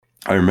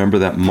I remember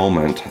that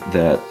moment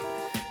that,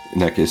 in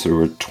that case, there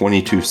were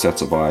 22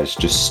 sets of eyes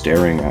just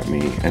staring at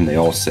me, and they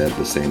all said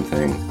the same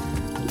thing.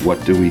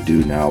 What do we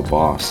do now,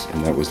 boss?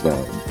 And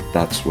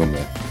that's when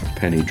the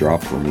penny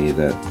dropped for me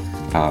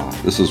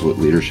that this is what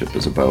leadership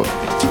is about.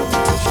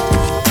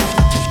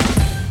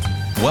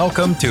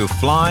 Welcome to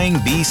Flying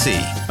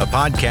BC, a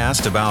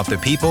podcast about the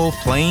people,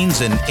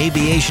 planes, and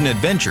aviation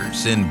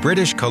adventures in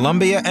British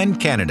Columbia and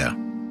Canada,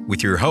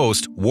 with your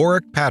host,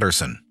 Warwick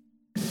Patterson.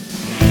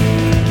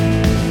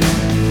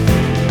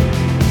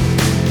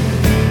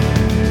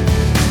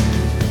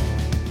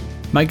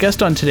 My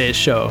guest on today's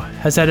show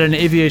has had an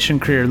aviation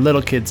career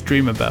little kids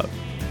dream about.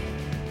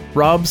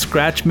 Rob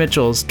Scratch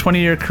Mitchell's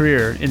 20-year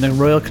career in the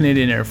Royal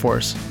Canadian Air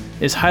Force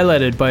is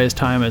highlighted by his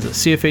time as a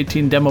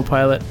CF-18 demo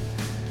pilot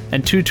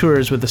and 2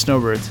 tours with the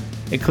Snowbirds,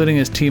 including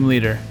as team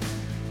leader.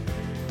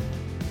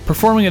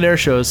 Performing at air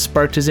shows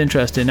sparked his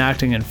interest in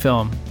acting and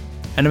film,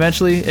 and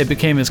eventually it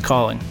became his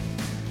calling.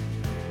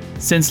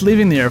 Since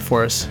leaving the Air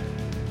Force,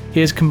 he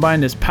has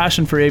combined his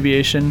passion for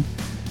aviation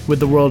with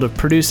the world of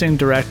producing,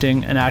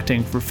 directing, and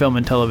acting for film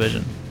and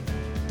television.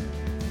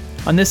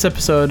 On this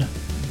episode,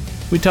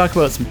 we talk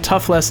about some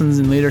tough lessons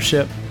in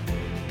leadership,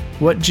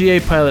 what GA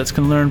pilots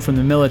can learn from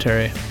the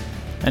military,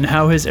 and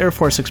how his Air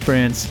Force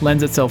experience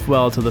lends itself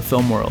well to the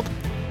film world.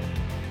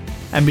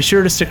 And be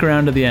sure to stick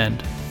around to the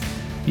end.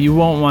 You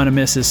won't want to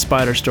miss his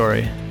spider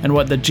story and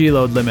what the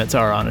G-load limits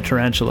are on a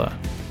tarantula.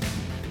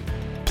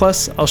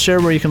 Plus, I'll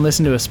share where you can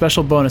listen to a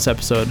special bonus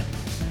episode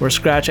where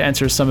Scratch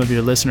answers some of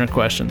your listener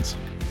questions.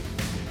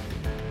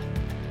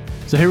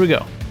 So here we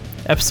go,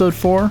 episode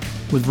 4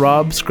 with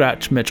Rob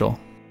Scratch Mitchell.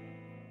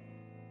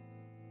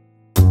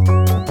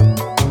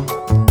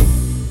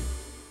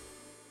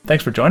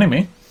 Thanks for joining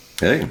me.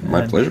 Hey,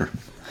 my pleasure.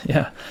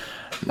 Yeah.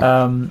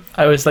 I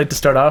always like to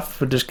start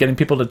off with just getting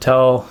people to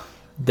tell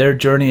their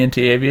journey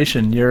into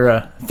aviation. You're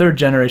a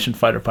 3rd-generation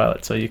fighter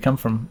pilot, so you come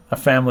from a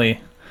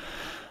family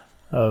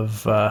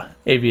of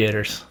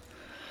aviators.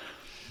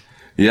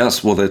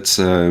 Yes, well, that's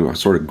I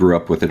sort of grew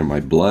up with it in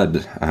my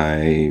blood.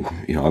 I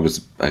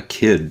was a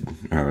kid.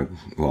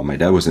 My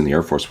dad was in the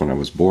Air Force when I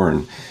was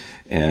born,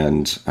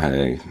 and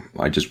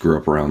I just grew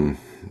up around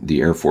the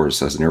Air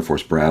Force as an Air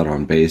Force brat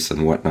on base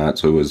and whatnot.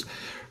 So it was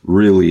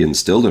really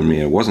instilled in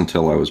me. It wasn't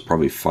until I was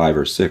probably 5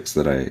 or 6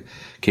 that I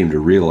came to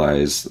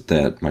realize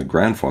that my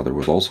grandfather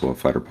was also a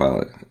fighter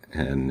pilot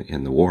and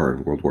in the war,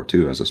 in World War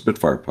II, as a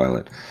Spitfire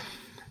pilot.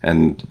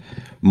 And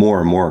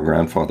more,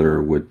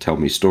 grandfather would tell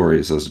me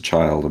stories as a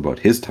child about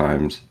his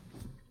times.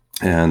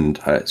 And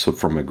so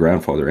from my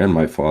grandfather and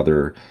my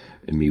father,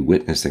 and me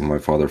witnessing my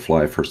father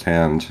fly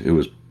firsthand, it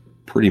was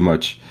pretty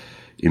much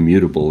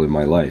immutable in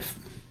my life.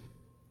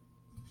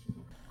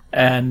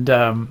 And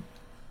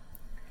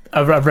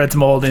I've read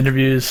some old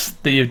interviews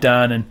that you've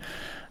done, and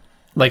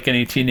like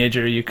any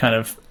teenager, you kind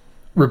of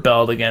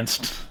rebelled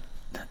against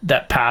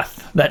that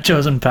path, that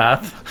chosen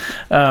path.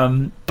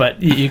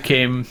 But you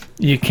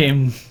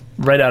came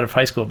right out of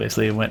high school,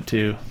 basically, and went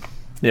to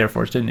the Air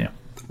Force, didn't you?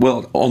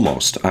 Well,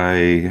 almost.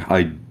 I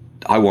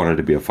wanted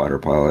to be a fighter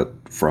pilot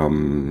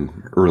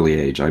from early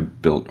age. I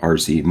built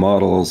RC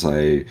models.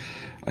 I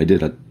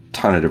did a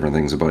ton of different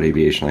things about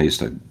aviation. I used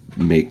to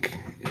make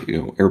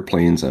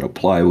airplanes out of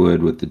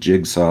plywood with the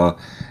jigsaw.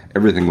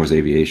 Everything was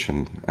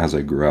aviation as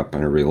I grew up,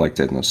 and I really liked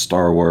it. And the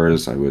Star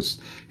Wars, I was,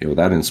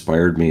 that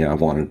inspired me. I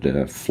wanted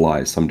to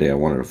fly. Someday I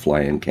wanted to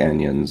fly in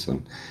canyons,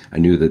 and I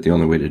knew that the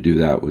only way to do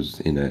that was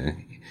in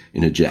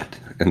a jet.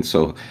 And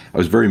so I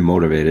was very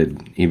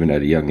motivated, even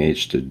at a young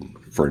age,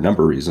 for a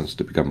number of reasons,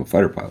 to become a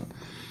fighter pilot.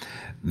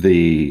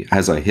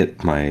 As I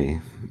hit my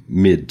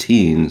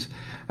mid-teens,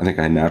 I think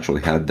I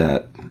naturally had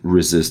that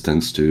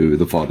resistance to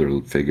the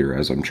father figure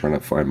as I'm trying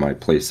to find my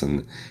place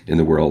in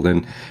the world.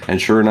 And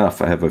sure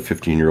enough, I have a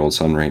 15-year-old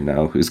son right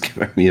now who's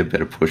giving me a bit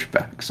of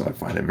pushback. So I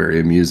find it very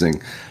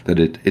amusing that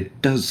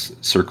it does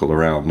circle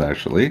around,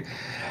 actually.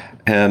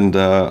 And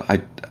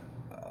I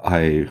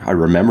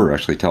remember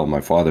actually telling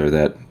my father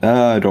that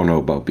I don't know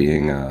about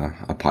being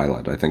a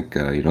pilot. I think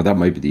that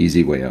might be the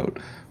easy way out,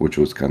 which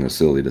was kind of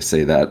silly to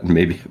say that, and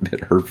maybe a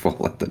bit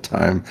hurtful at the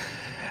time.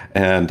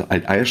 And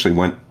I actually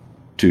went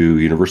to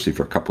university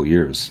for a couple of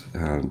years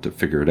to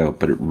figure it out.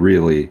 But it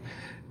really,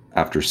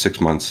 after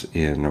 6 months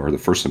or the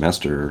first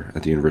semester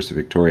at the University of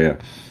Victoria,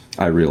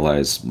 I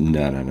realized,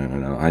 no,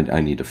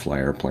 I need to fly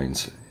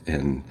airplanes.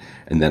 And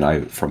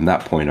then from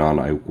that point on,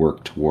 I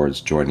worked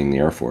towards joining the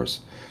Air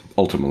Force,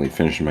 ultimately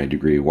finishing my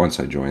degree once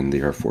I joined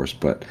the Air Force.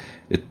 But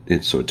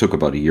it took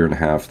about a year and a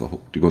half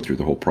to go through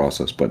the whole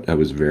process. But I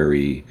was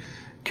very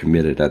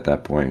committed at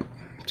that point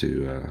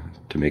to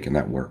making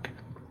that work.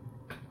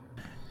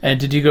 And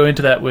did you go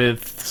into that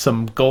with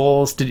some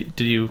goals? Did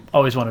you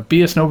always want to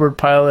be a snowbird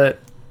pilot?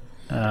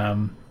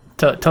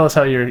 Tell us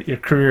how your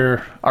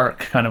career arc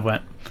kind of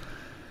went.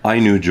 I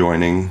knew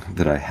joining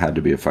that I had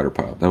to be a fighter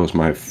pilot. That was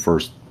my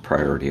first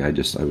priority. I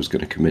was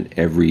going to commit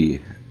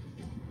every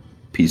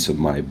piece of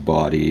my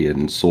body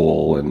and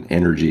soul and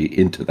energy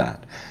into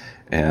that.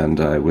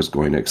 And I was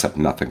going to accept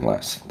nothing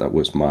less. That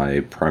was my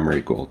primary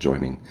goal,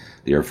 joining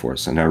the Air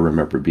Force. And I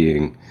remember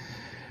being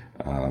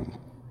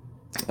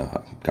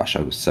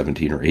I was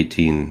 17 or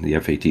 18. The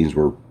F-18s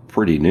were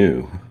pretty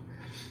new.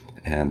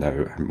 And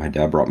my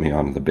dad brought me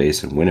onto the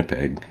base in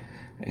Winnipeg,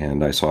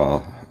 and I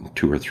saw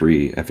 2 or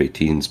 3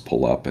 F-18s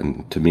pull up,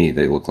 and to me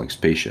they looked like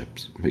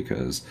spaceships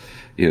because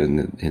in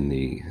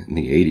the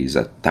 80s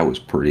that was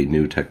pretty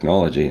new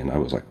technology, and I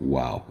was like,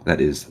 wow,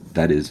 that is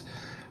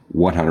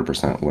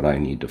 100% what I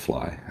need to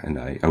fly, and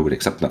I would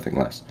accept nothing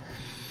less.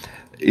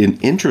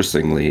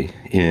 Interestingly,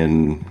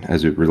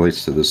 as it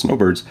relates to the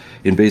snowbirds,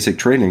 in basic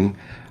training,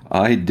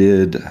 I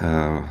did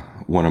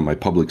one of my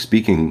public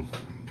speaking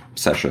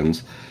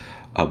sessions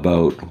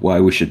about why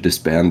we should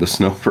disband the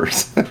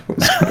snowbirds. It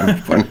was kind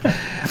of fun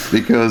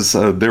because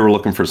they were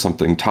looking for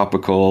something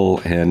topical,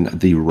 and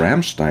the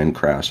Ramstein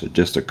crash had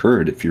just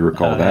occurred, if you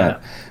recall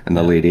that, in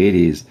the late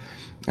 80s,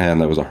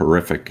 and that was a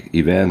horrific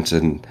event.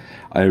 And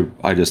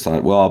I just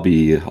thought, well, I'll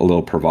be a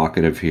little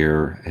provocative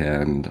here,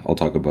 and I'll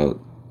talk about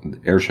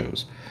air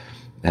shows.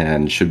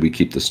 And should we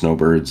keep the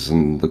snowbirds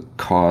and the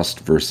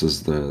cost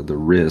versus the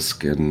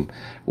risk and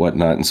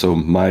whatnot. And so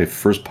my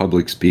first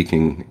public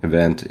speaking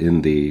event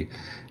in the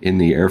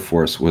Air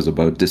Force was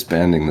about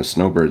disbanding the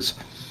snowbirds,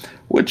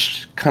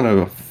 which kind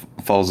of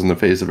falls in the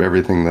face of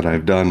everything that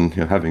I've done,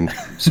 having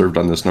served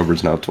on the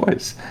snowbirds now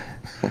twice.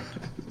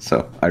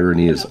 So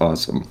irony is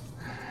awesome.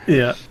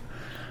 Yeah.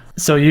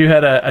 So you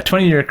had a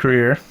 20-year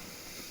career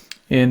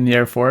in the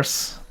Air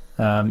Force.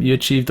 You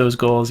achieved those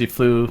goals. You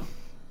flew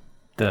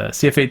the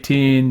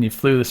CF-18, you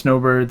flew the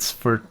snowbirds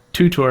for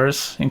 2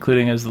 tours,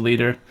 including as the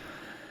leader.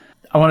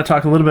 I want to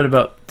talk a little bit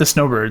about the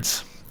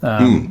snowbirds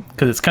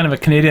because it's kind of a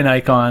Canadian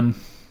icon.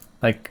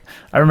 Like,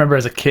 I remember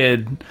as a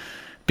kid,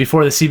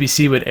 before the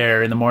CBC would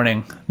air in the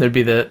morning,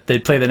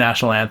 they'd play the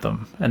national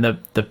anthem, and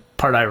the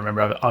part I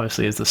remember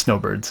obviously is the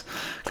snowbirds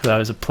because I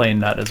was a plane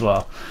nut as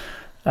well.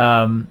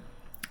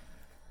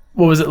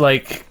 What was it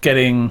like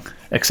getting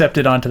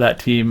accepted onto that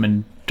team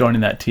and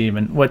joining that team,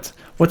 and what's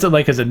it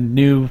like as a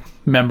new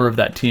member of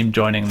that team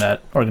joining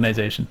that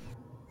organization?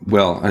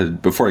 Well,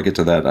 before I get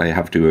to that, I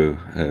have to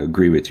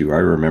agree with you. I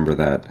remember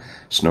that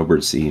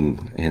snowbird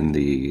scene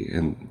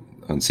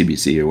on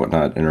CBC and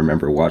whatnot, and I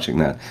remember watching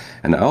that.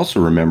 And I also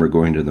remember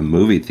going to the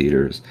movie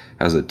theaters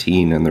as a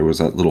teen, and there was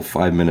that little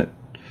 5-minute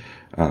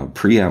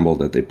preamble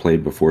that they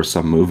played before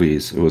some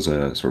movies. It was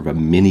a sort of a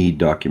mini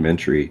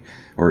documentary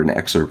or an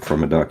excerpt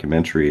from a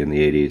documentary in the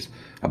 80s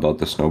about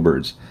the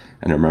snowbirds.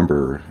 And I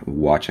remember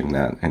watching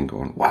that and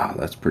going, wow,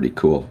 that's pretty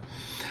cool.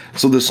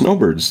 So the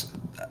snowbirds,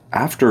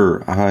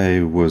 after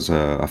I was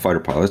a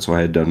fighter pilot, so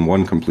I had done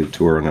 1 complete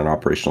tour in an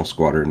operational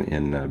squadron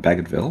in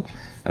Bagotville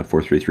at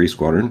 433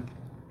 Squadron,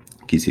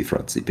 Kisi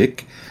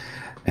Fratzipik.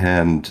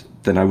 And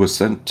then I was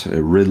sent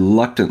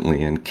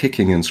reluctantly and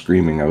kicking and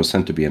screaming. I was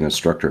sent to be an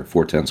instructor at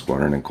 410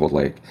 Squadron in Cold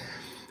Lake.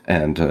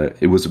 And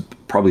it was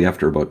probably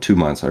after about 2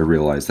 months I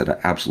realized that I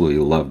absolutely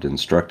loved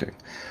instructing.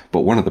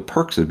 But one of the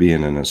perks of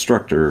being an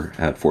instructor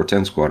at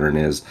 410 Squadron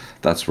is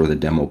that's where the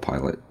demo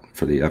pilot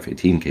for the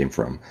F-18 came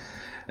from.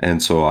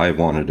 And so I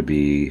wanted to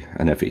be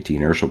an F-18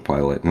 airshow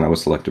pilot, and I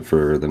was selected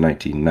for the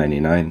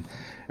 1999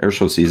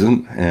 airshow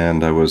season.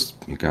 And I was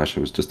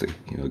just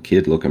a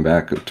kid looking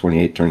back at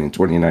 28, turning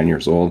 29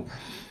 years old.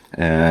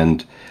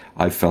 And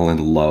I fell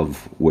in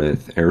love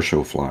with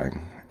airshow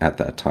flying at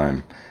that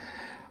time.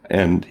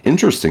 And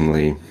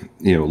interestingly,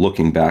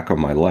 looking back on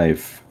my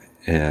life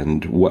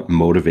and what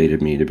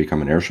motivated me to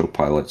become an airshow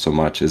pilot so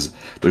much is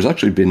there's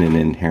actually been an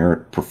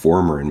inherent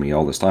performer in me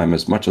all this time.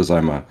 As much as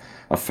I'm a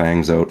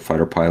fangs out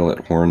fighter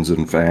pilot, horns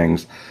and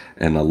fangs,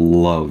 and I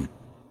love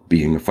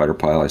being a fighter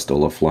pilot, I still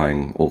love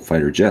flying old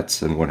fighter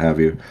jets and what have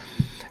you.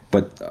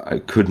 But I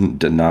couldn't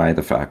deny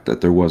the fact that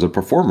there was a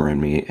performer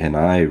in me, and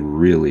I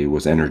really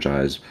was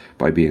energized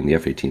by being the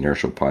F-18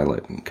 airshow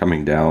pilot and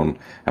coming down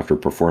after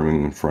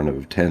performing in front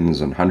of tens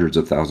and hundreds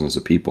of thousands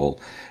of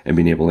people and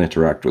being able to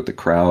interact with the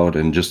crowd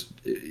and just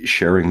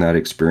sharing that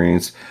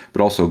experience,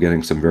 but also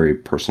getting some very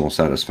personal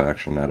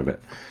satisfaction out of it.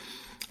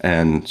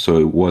 And so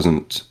it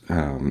wasn't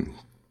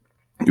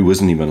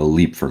even a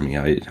leap for me.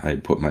 I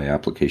put my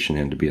application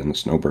in to be on the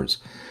snowbirds,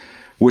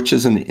 which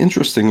is an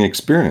interesting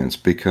experience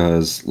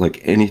because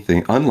unlike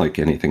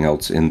anything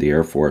else in the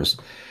Air Force,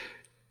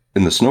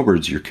 in the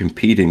snowbirds, you're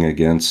competing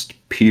against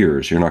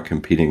peers. You're not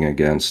competing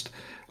against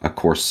a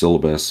course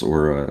syllabus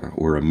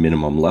or a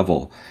minimum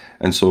level.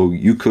 And so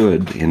you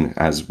could,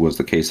 as was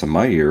the case in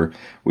my year,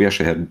 we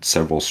actually had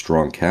several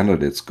strong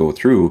candidates go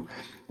through,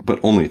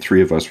 but only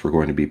 3 of us were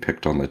going to be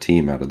picked on the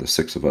team out of the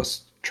 6 of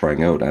us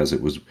trying out, as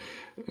it was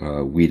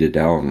weeded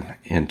down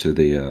into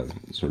the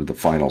sort of the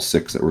final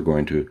 6 that were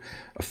going to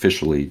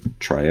officially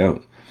try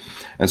out.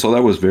 And so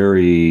that was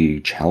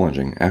very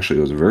challenging. Actually,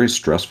 it was a very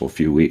stressful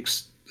few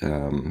weeks.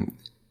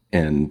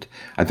 And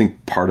I think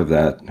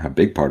a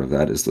big part of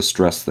that is the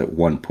stress that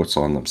one puts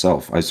on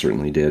themselves. I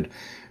certainly did,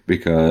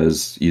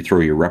 because you throw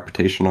your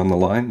reputation on the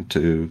line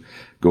to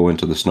go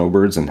into the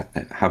snowbirds, and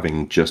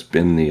having just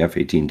been the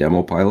F-18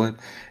 demo pilot,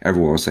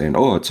 everyone was saying,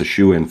 oh, it's a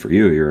shoe-in for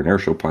you. You're an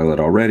airshow pilot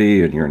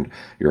already, and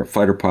you're a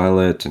fighter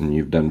pilot, and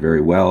you've done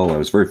very well. I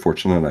was very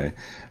fortunate.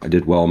 I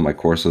did well in my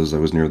courses. I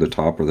was near the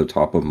top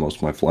of most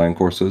of my flying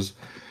courses.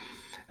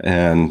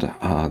 And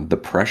the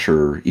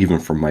pressure, even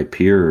from my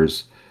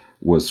peers,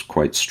 was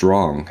quite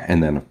strong.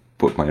 And then I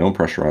put my own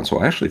pressure on. So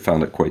I actually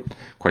found it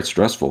quite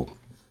stressful.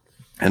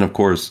 And of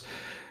course,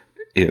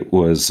 it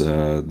was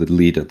the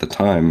lead at the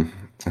time,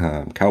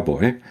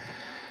 Cowboy,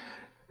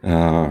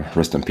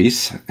 rest in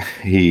peace.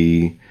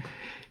 He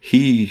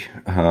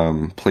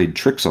played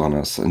tricks on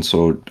us. And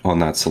so on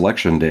that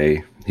selection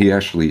day, he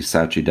actually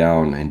sat you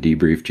down and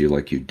debriefed you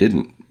like you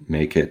didn't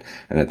make it.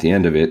 And at the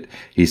end of it,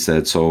 he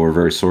said, "So we're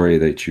very sorry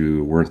that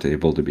you weren't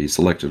able to be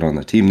selected on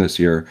the team this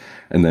year."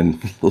 And then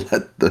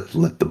let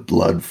the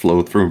blood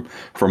flow through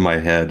from my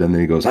head. And then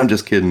he goes, "I'm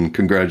just kidding.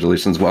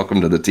 Congratulations. Welcome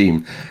to the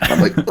team." And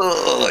I'm like,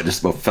 oh, I just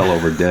about fell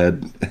over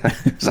dead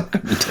because I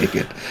couldn't take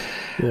it.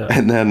 Yeah.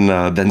 And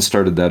then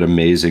started that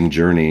amazing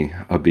journey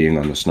of being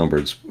on the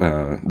Snowbirds.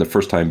 The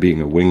first time being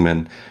a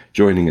wingman,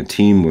 joining a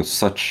team with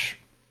such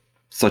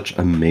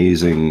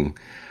amazing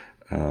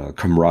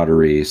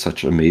camaraderie,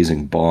 such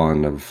amazing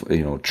bond of,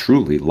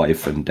 truly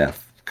life and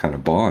death kind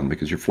of bond,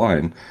 because you're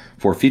flying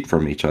 4 feet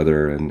from each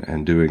other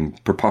and doing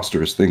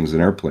preposterous things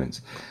in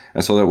airplanes.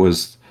 And so that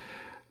was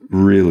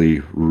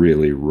really,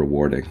 really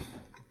rewarding.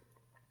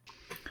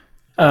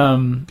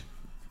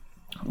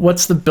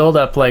 What's the build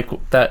up like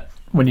that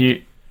when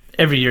you,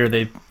 every year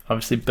they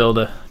obviously build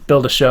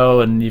a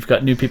show and you've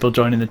got new people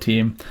joining the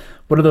team.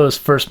 What do those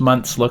first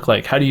months look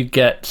like? How do you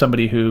get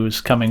somebody who's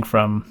coming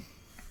from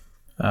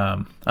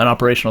an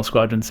operational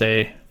squadron,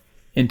 say,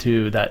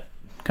 into that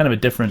kind of a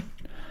different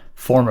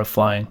form of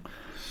flying?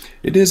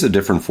 It is a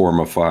different form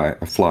of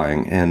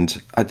flying,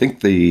 and I think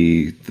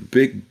the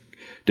big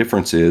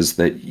difference is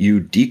that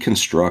you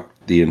deconstruct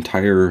the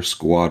entire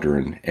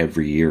squadron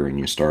every year and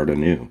you start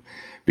anew,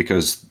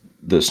 because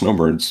the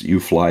Snowbirds, you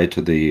fly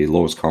to the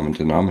lowest common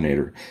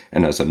denominator,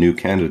 and as a new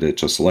candidate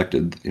just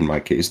selected, in my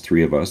case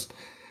 3 of us,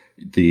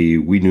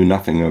 we knew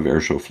nothing of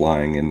airshow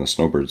flying in the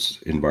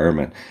Snowbirds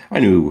environment. I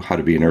knew how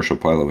to be an airshow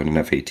pilot with an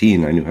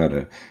F-18. I knew how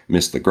to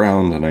miss the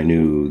ground, and I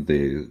knew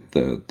the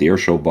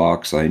airshow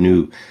box. I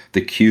knew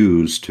the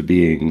cues to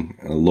being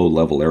a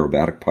low-level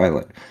aerobatic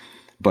pilot.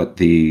 But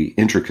the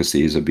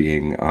intricacies of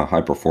being a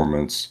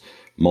high-performance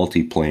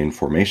multi-plane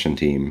formation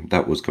team,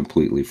 that was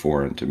completely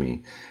foreign to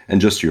me.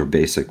 And just your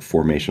basic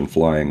formation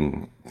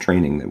flying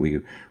training that we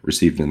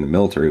received in the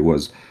military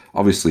was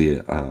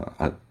obviously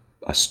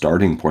a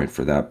starting point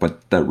for that,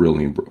 but that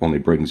really only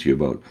brings you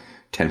about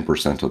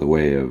 10% of the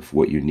way of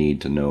what you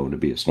need to know to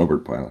be a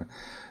snowbird pilot.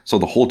 So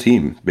the whole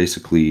team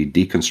basically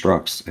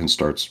deconstructs and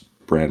starts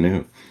brand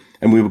new.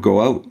 And we would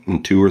go out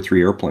in 2 or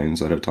 3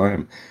 airplanes at a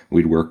time.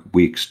 We'd work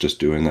weeks just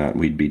doing that.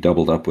 We'd be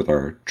doubled up with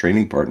our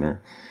training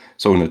partner.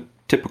 So in a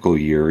typical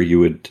year,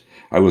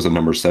 I was a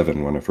number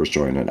 7 when I first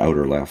joined, an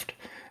outer left.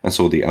 And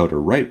so the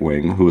outer right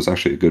wing, who was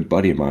actually a good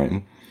buddy of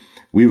mine,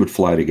 we would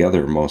fly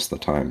together most of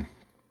the time.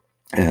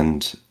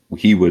 And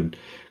he would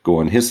go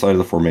on his side of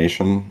the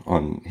formation,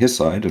 on his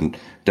side, and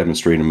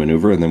demonstrate a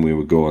maneuver, and then we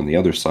would go on the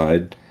other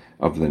side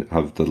of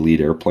the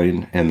lead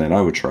airplane, and then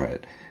I would try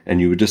it.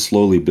 And you would just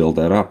slowly build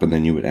that up, and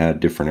then you would add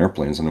different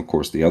airplanes. And of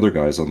course, the other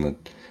guys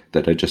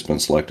that had just been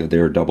selected, they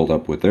were doubled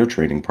up with their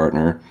training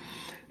partner.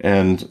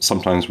 And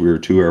sometimes we were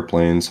 2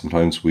 airplanes,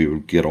 sometimes we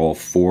would get all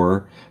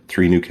 4,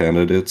 3 new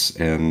candidates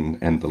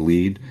and the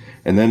lead.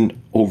 And then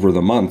over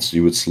the months,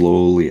 you would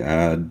slowly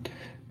add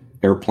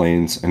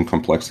airplanes and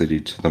complexity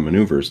to the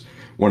maneuvers.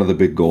 One of the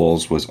big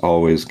goals was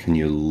always, can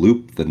you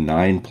loop the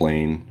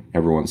 9-plane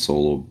everyone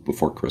solo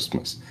before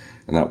Christmas?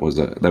 And that was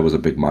a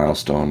big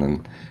milestone,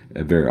 and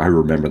I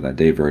remember that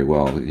day very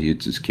well. You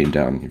just came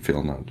down and you feel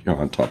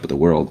on top of the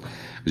world,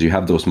 because you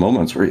have those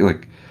moments where you're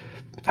like,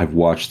 I've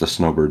watched the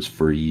Snowbirds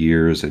for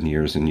years and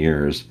years and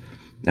years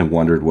and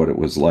wondered what it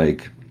was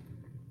like.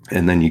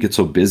 And then you get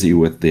so busy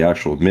with the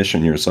actual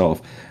mission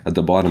yourself at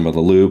the bottom of the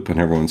loop, and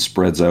everyone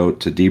spreads out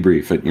to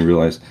debrief it, and you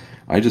realize,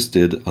 I just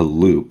did a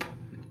loop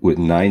with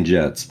 9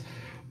 jets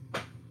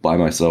by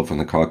myself in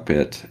the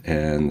cockpit,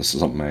 and this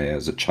is something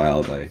as a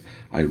child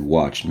I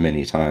watched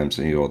many times,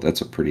 and you go,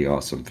 that's a pretty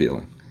awesome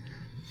feeling.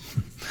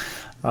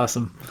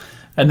 Awesome.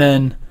 And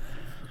then,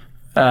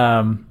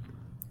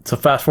 so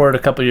fast forward a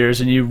couple of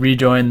years, and you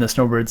rejoin the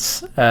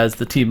Snowbirds as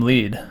the team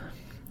lead.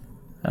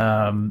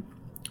 So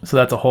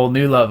that's a whole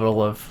new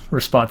level of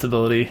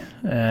responsibility.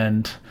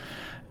 And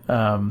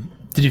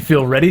did you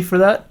feel ready for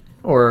that,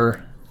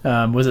 or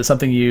was it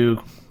something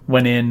you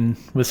went in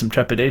with some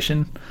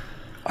trepidation?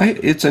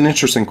 It's an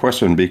interesting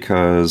question,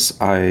 because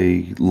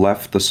I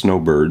left the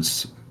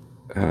Snowbirds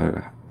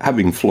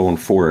having flown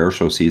 4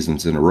 airshow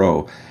seasons in a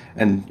row,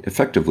 and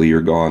effectively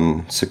you're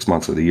gone 6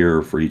 months of the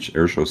year for each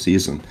airshow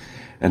season.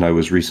 And I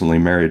was recently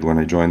married when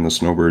I joined the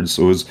Snowbirds,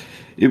 so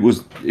it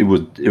was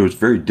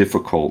very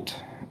difficult.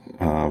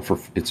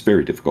 It's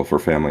very difficult for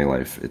family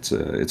life. It's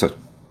a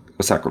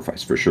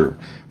sacrifice for sure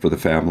for the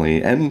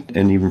family and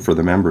even for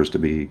the members to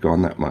be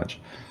gone that much.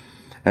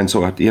 And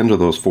so at the end of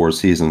those 4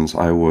 seasons,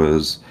 I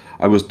was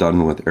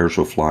done with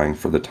airshow flying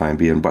for the time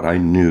being, but I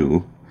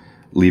knew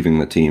leaving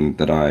the team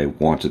that I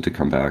wanted to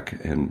come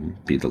back and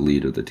be the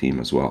lead of the team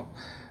as well.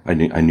 I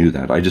knew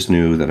that. I just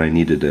knew that I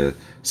needed to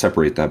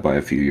separate that by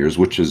a few years,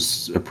 which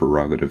is a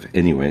prerogative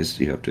anyways.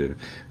 You have to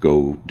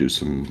go do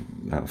some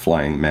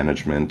flying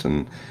management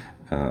and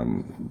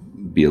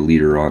be a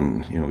leader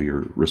on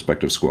your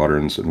respective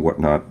squadrons and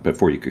whatnot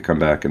before you could come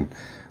back and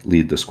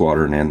lead the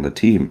squadron and the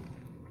team.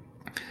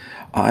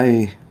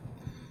 I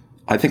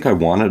think I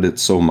wanted it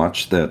so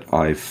much that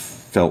I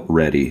felt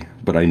ready,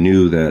 but I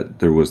knew that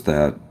there was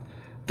the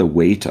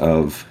weight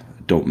of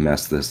don't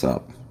mess this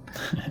up,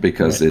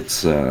 because Right.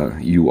 it's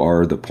you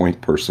are the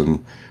point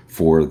person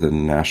for the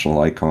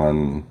national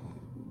icon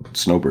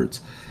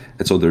snowbirds,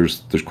 and so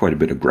there's quite a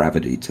bit of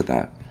gravity to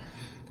that,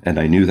 and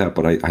I knew that,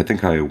 but I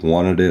think I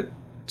wanted it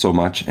so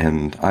much,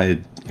 and I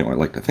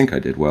like to think I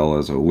did well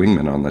as a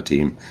wingman on the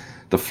team,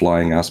 the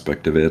flying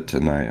aspect of it,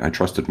 and I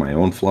trusted my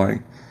own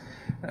flying,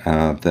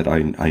 that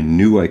I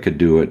knew I could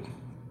do it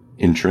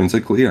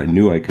intrinsically. I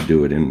knew I could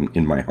do it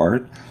in my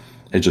heart.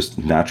 It just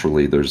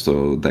naturally, there's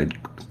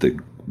the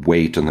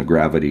weight and the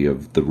gravity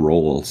of the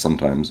role.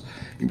 Sometimes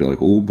you'd be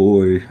like, oh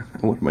boy,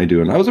 what am I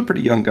doing? I was a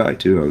pretty young guy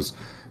too. I was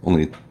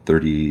only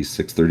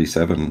 36,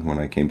 37 when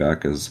I came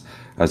back as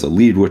a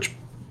lead, which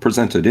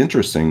presented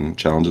interesting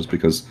challenges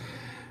because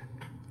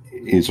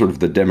in sort of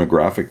the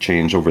demographic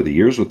change over the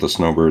years with the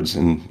snowbirds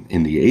in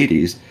the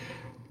 80s,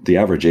 the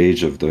average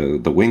age of the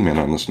wingmen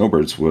on the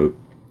snowbirds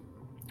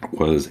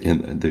was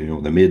in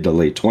the mid to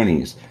late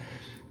 20s.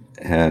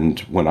 And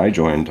when I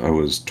joined, I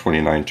was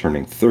 29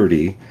 turning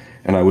 30,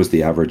 and I was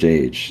the average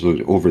age. So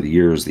over the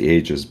years, the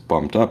age has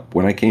bumped up.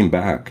 When I came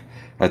back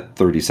at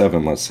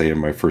 37, let's say in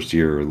my first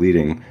year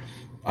leading,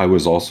 I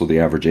was also the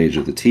average age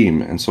of the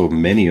team. And so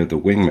many of the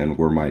wingmen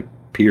were my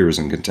peers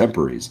and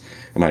contemporaries.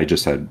 And I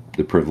just had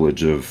the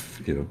privilege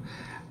of,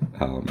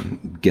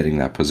 getting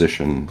that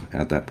position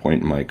at that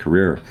point in my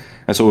career.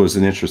 And so it was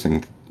an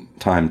interesting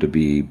time to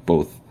be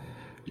both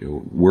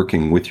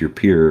working with your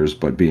peers,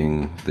 but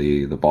being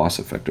the boss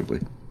effectively.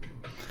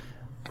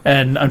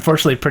 And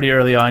unfortunately, pretty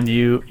early on,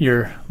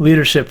 your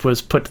leadership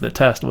was put to the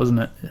test, wasn't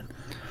it?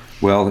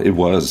 Well, it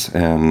was,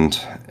 and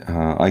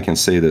I can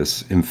say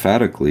this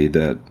emphatically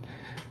that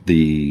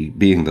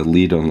being the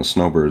lead on the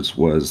snowbirds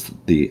was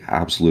the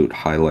absolute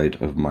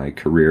highlight of my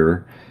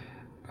career,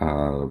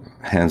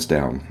 hands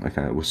down. Like,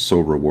 it was so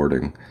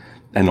rewarding,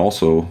 and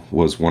also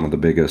was one of the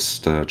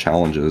biggest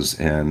challenges,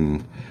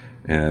 and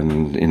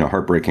in a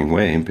heartbreaking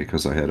way,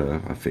 because I had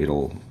a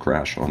fatal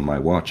crash on my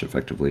watch,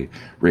 effectively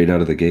right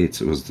out of the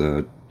gates. It was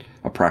a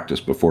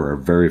practice before our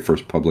very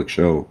first public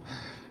show,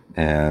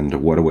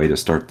 and what a way to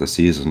start the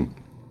season.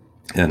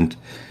 And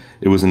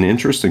it was an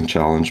interesting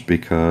challenge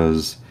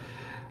because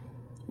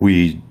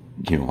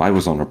I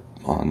was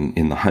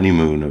in the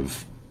honeymoon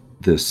of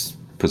this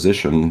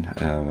position,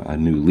 a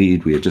new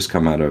lead. We had just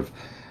come out of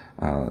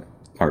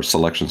our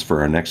selections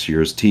for our next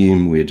year's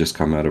team. We had just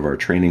come out of our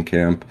training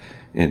camp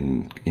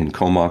in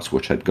Comox,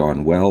 which had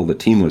gone well. The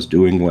team was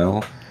doing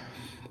well,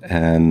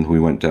 and we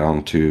went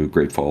down to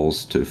Great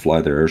Falls to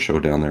fly their air show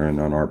down there. And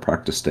on our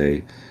practice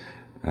day,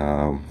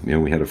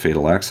 we had a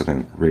fatal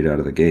accident right out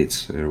of the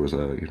gates. There was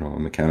a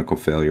mechanical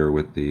failure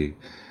with the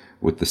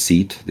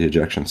seat, the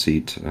ejection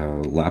seat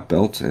lap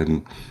belt,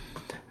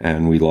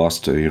 and we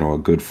lost a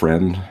good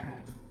friend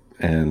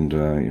and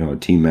a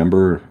team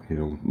member,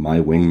 my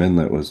wingman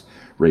that was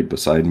right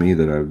beside me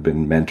that I've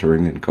been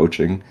mentoring and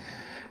coaching.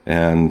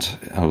 And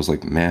I was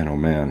like, man, oh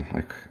man,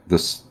 like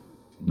this,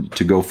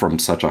 to go from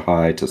such a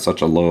high to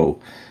such a low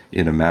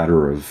in a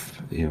matter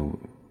of,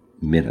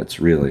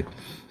 minutes, really,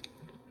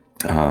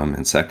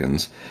 and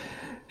seconds,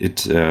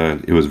 it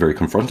was very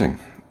confronting.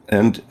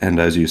 And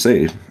as you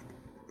say,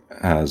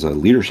 as a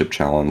leadership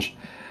challenge,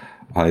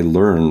 I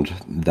learned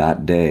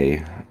that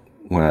day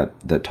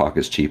that talk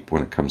is cheap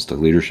when it comes to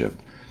leadership.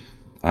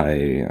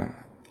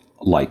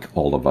 Like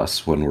all of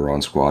us, when we're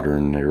on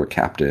squadron, you're a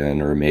captain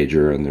or a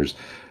major, and there's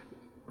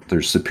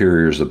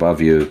superiors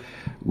above you.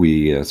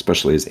 We,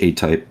 especially as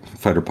A-type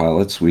fighter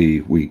pilots,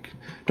 we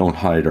don't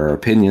hide our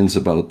opinions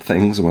about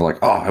things, and we're like,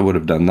 oh, I would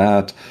have done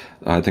that.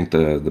 I think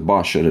the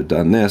boss should have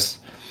done this.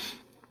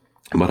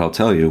 But I'll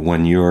tell you,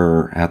 when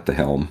you're at the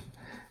helm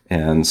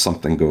and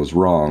something goes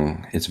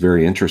wrong, it's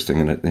very interesting.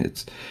 And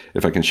it's,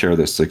 if I can share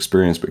this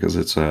experience, because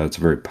it's a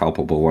very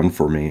palpable one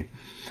for me.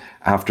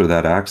 After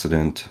that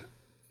accident,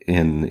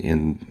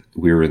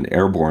 we were in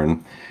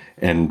airborne,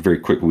 and very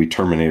quickly we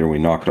terminated. We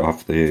knocked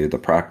off the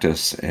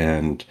practice,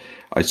 and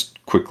I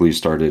quickly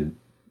started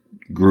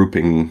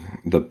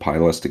grouping the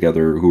pilots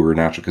together who were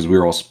natural, because we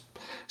were all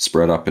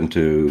spread up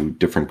into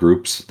different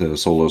groups. The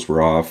solos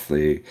were off.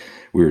 We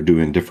were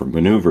doing different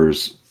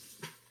maneuvers,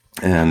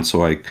 and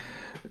so I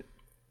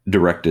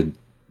directed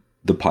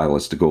the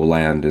pilots to go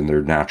land in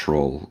their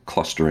natural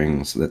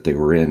clusterings that they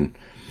were in.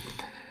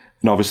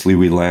 And obviously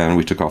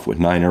we took off with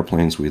 9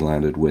 airplanes, we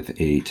landed with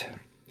 8.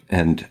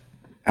 And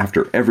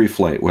after every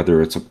flight, whether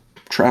it's a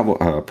travel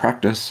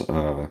practice,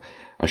 a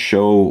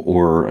show,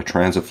 or a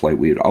transit flight,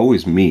 we would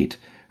always meet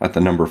at the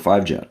number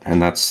 5 jet.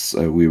 And that's,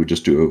 we would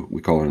just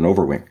we call it an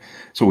overwing.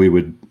 So we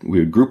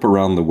would group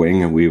around the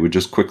wing, and we would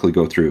just quickly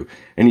go through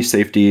any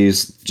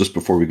safeties just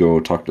before we go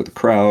talk to the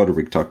crowd, or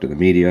we talk to the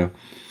media.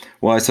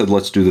 Well, I said,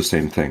 let's do the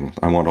same thing.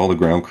 I want all the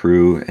ground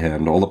crew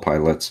and all the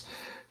pilots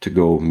to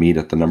go meet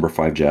at the number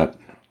 5 jet.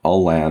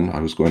 I'll land.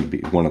 I was going to be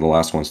one of the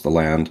last ones to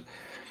land.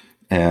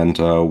 And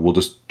we'll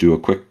just do a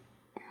quick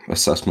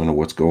assessment of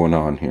what's going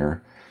on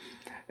here.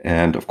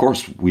 And of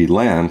course, we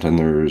land, and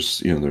there's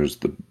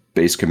the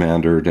base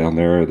commander down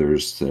there.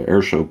 There's the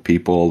airshow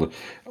people.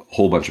 A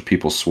whole bunch of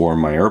people swarm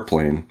my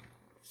airplane.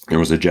 There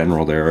was a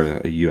general there,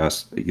 a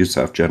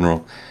USAF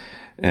general.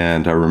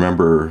 And I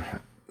remember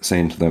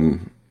saying to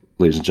them,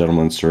 ladies and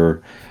gentlemen,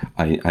 sir,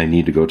 I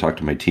need to go talk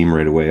to my team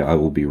right away. I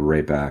will be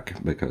right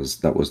back, because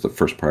that was the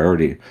first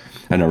priority.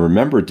 And I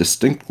remember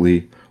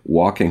distinctly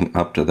walking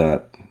up to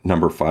that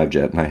number 5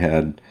 jet, and I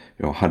had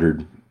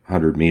 100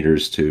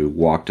 meters to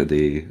walk to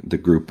the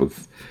group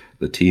of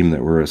the team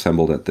that were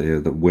assembled at the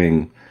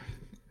wing.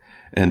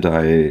 And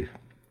I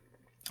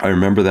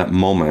remember that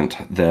moment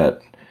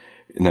that,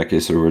 in that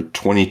case, there were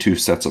 22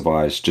 sets of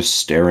eyes just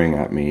staring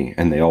at me,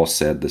 and they all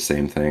said the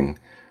same thing.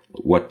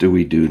 What do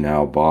we do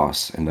now,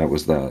 boss? And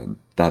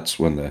that's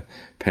when the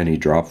penny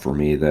dropped for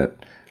me that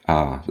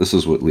this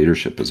is what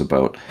leadership is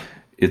about.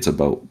 It's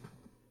about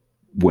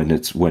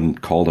when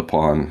called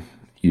upon,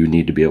 you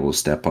need to be able to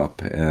step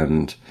up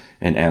and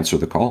answer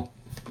the call.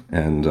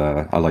 And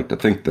I like to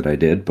think that I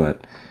did,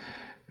 but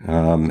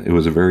it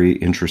was a very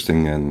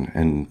interesting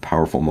and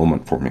powerful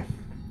moment for me.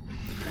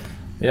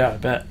 Yeah, I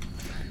bet.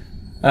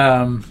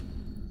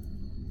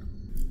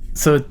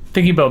 So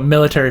thinking about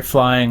military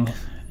flying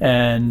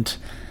and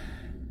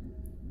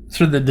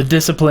sort of the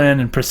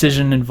discipline and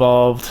precision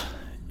involved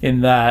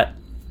in that,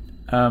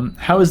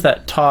 how is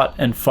that taught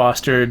and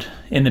fostered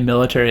in the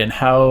military, and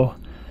how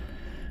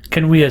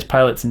can we as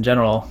pilots in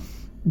general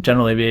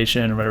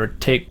aviation or whatever,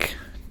 take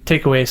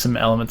away some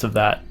elements of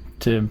that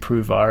to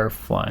improve our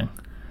flying?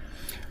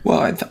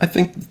 Well, I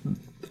think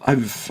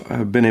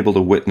I've been able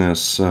to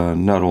witness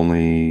not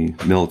only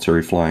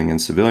military flying and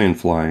civilian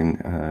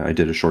flying. I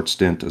did a short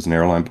stint as an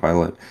airline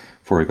pilot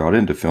before I got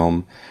into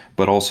film,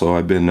 but also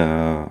I've been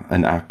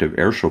an active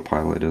airshow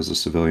pilot as a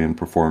civilian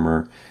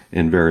performer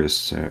in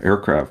various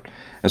aircraft.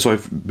 And so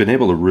I've been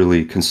able to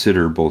really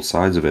consider both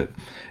sides of it.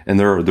 And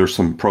there's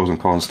some pros and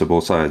cons to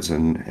both sides,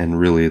 and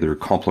really they're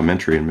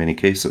complementary in many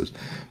cases.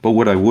 But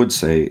what I would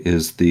say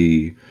is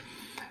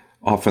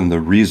often the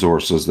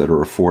resources that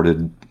are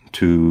afforded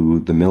to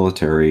the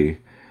military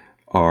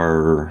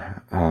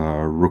are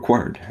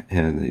required,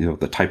 and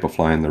the type of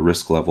flying, the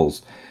risk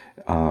levels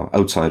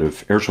outside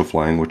of airshow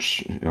flying,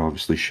 which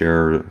obviously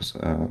shares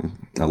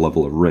a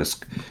level of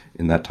risk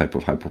in that type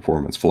of high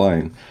performance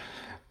flying.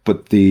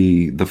 But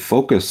the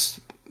focus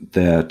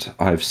that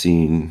I've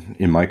seen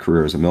in my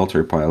career as a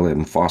military pilot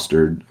and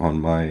fostered on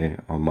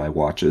my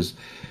watches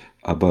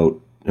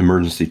about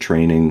emergency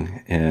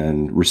training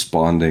and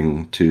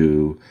responding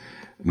to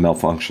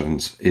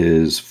malfunctions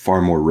is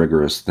far more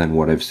rigorous than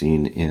what I've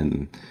seen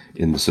in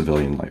the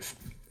civilian life.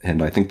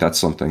 And I think that's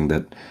something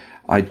that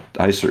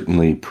I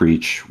certainly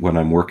preach when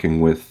I'm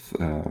working with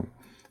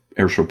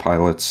airshow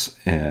pilots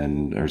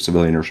or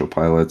civilian airshow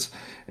pilots,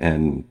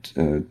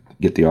 and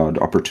get the odd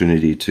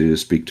opportunity to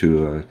speak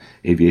to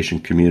aviation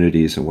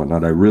communities and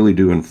whatnot. I really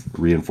do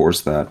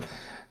reinforce that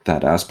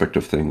aspect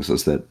of things,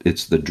 is that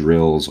it's the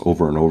drills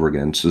over and over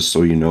again, just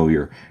so you know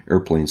your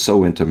airplane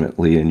so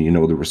intimately, and you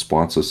know the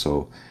responses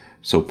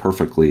so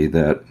perfectly,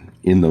 that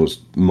in those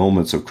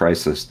moments of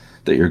crisis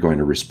that you're going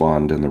to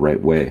respond in the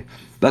right way.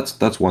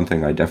 That's one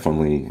thing I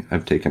definitely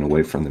have taken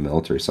away from the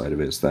military side of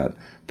it, is that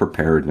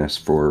preparedness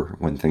for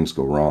when things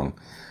go wrong.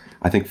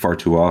 I think far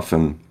too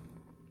often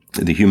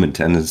the human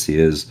tendency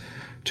is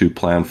to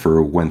plan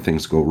for when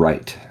things go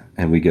right,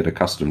 and we get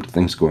accustomed to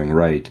things going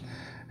right,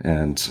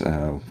 and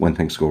when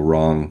things go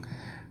wrong,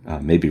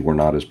 maybe we're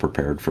not as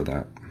prepared for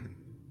that.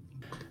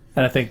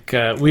 And I think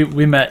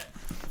we met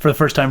for the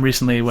first time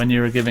recently when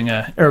you were giving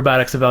a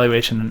aerobatics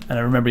evaluation, and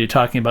I remember you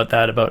talking about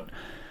that, about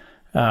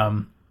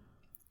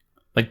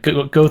like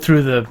go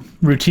through the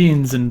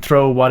routines and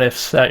throw what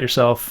ifs at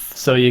yourself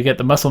so you get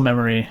the muscle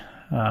memory.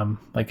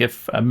 Like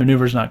if a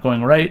maneuver's not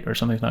going right or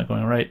something's not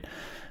going right,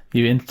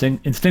 you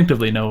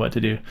instinctively know what to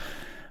do.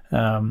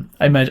 I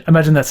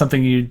imagine that's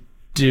something you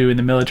do in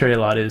the military a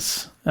lot,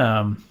 is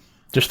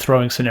just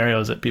throwing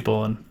scenarios at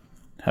people and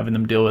having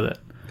them deal with it.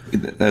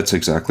 That's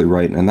exactly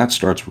right, and that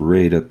starts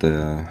right at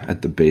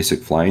the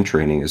basic flying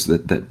training. Is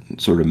that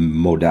sort of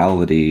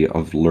modality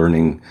of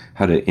learning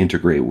how to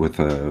integrate with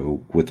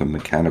a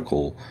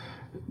mechanical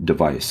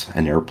device,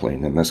 an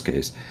airplane in this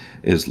case,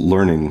 is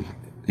learning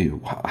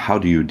how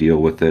do you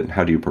deal with it,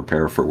 how do you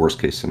prepare for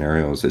worst case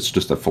scenarios. It's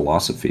just a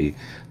philosophy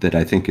that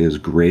I think is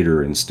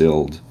greater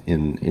instilled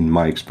in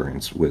my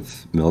experience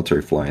with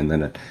military flying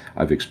than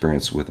I've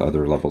experienced with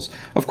other levels.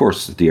 Of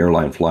course, the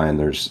airline flying,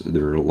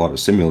 there are a lot of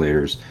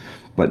simulators,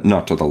 but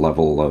not to the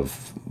level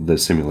of the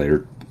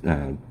simulator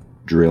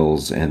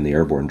drills and the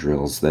airborne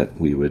drills that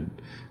we would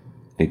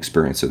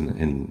experience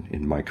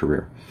in my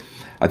career.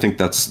 I think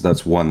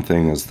that's one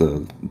thing, is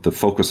the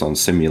focus on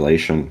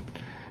simulation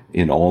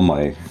in all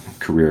my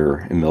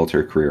career, in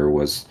military career,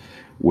 was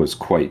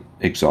quite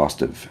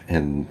exhaustive,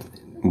 and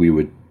we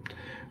would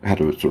had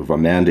a sort of a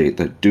mandate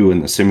that do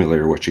in the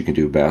simulator what you can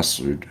do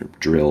best,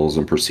 drills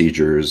and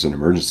procedures and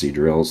emergency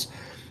drills,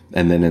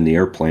 and then in the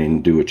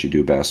airplane do what you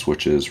do best,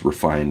 which is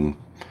refine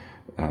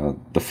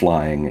the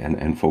flying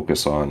and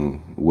focus on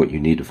what you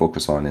need to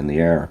focus on in the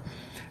air.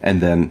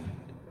 And then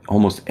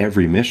almost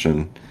every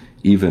mission,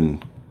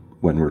 even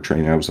when we're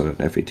training, I was an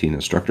F-18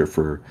 instructor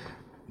for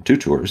 2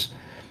 tours,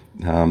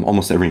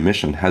 almost every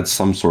mission had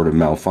some sort of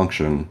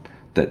malfunction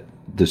that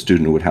the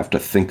student would have to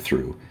think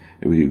through.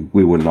 We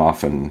wouldn't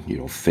often,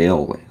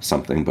 fail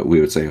something, but we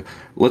would say,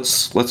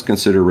 let's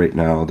consider right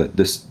now that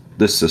this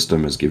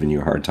system is giving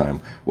you a hard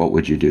time. What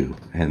would you do?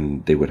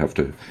 And they would have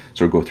to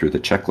sort of go through the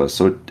checklist.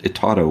 So it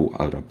taught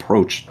an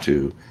approach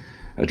to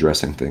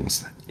addressing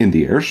things. In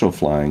the airshow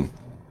flying,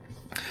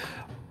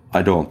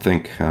 I don't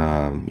think,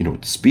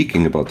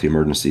 speaking about the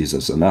emergencies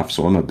is enough.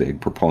 So I'm a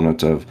big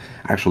proponent of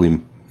actually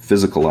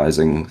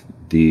physicalizing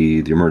the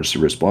emergency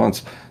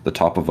response. The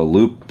top of a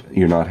loop,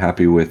 you're not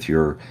happy with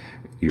your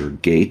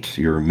gate,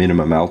 your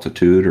minimum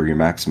altitude, or your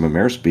maximum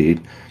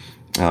airspeed.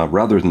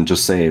 Rather than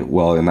just say,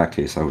 well, in that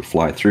case, I would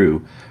fly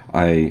through,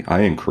 I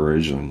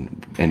encourage,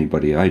 and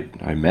anybody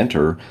I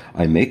mentor,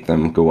 I make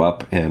them go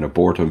up and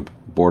abort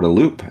a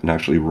loop and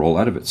actually roll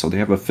out of it. So they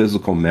have a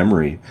physical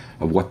memory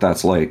of what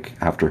that's like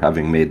after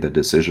having made the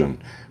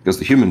decision. Because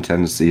the human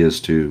tendency is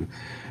to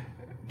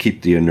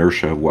keep the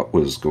inertia of what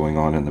was going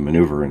on in the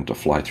maneuver and to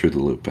fly through the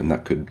loop. And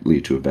that could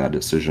lead to a bad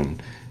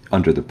decision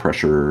under the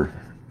pressure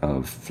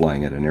of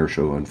flying at an air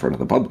show in front of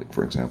the public,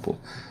 for example.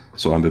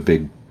 So I'm a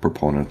big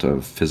proponent of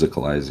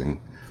physicalizing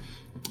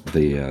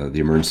the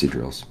emergency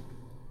drills.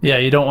 Yeah,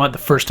 you don't want the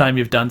first time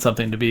you've done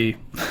something to be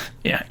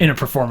in a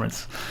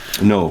performance.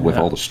 No, with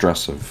all the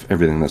stress of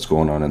everything that's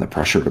going on and the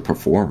pressure to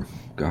perform.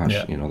 Gosh,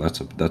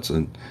 that's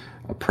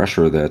a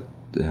pressure that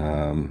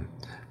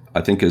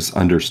I think is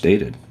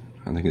understated.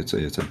 I think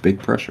it's a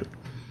big pressure.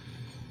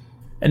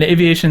 And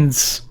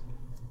aviation's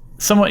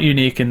somewhat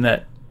unique in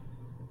that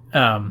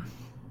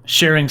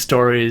sharing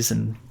stories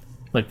and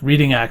like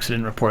reading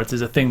accident reports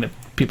is a thing that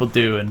people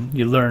do, and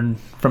you learn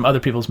from other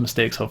people's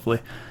mistakes, hopefully.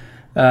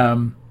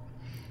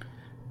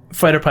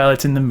 Fighter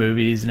pilots in the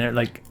movies,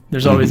 and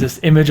there's always this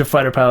image of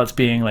fighter pilots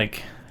being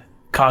like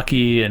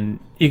cocky and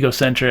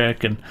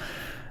egocentric, and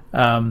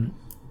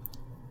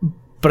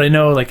but I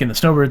know like in the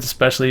snowbirds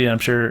especially, and I'm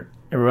sure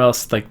everywhere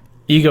else, like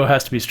ego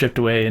has to be stripped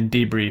away in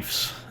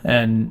debriefs,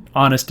 and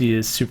honesty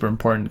is super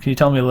important. Can you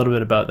tell me a little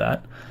bit about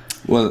that?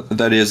 Well,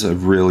 that is a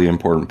really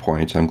important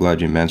point. I'm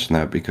glad you mentioned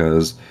that,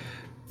 because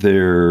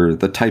they're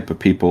the type of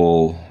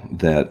people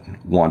that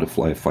want to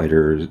fly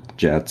fighter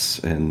jets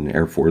and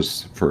Air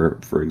Force,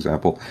 for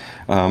example.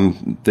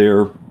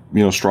 They're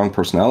strong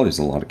personalities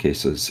in a lot of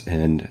cases,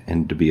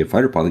 and to be a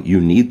fighter pilot, you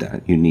need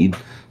that. You need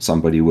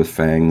somebody with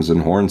fangs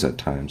and horns at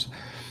times,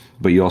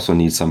 but you also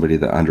need somebody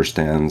that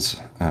understands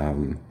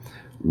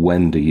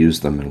when to use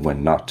them and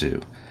when not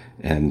to,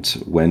 and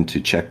when to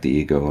check the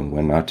ego and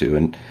when not to.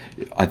 And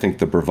I think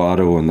the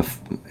bravado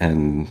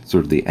and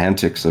sort of the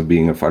antics of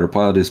being a fighter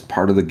pilot is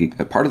part of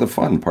the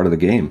fun, part of the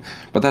game.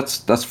 But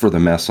that's for the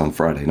mess on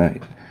Friday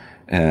night,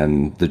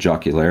 and the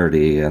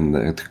jocularity and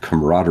the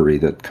camaraderie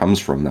that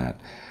comes from that.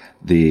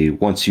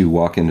 Once you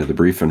walk into the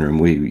briefing room,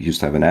 we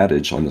used to have an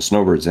adage on the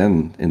snowbirds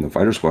and in the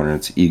fighter squadron,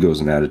 it's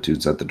egos and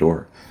attitudes at the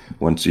door.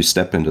 Once you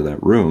step into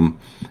that room,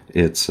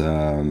 it's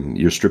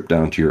you're stripped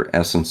down to your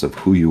essence of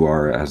who you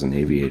are as an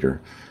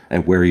aviator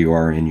and where you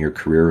are in your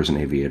career as an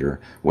aviator.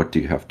 What do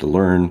you have to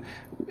learn?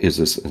 Is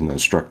this an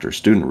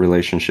instructor-student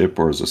relationship,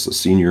 or is this a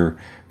senior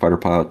fighter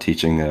pilot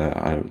teaching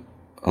a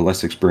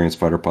less experienced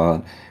fighter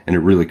pilot? And it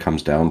really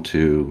comes down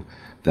to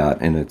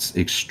that, and it's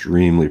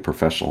extremely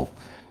professional.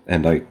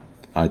 And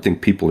I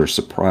think people are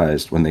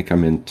surprised when they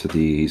come into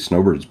the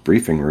Snowbirds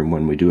briefing room,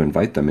 when we do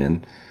invite them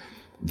in,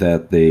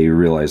 that they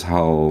realize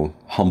how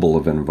humble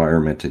of an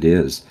environment it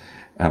is,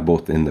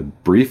 both in the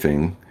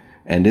briefing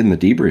and in the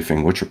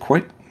debriefing, which are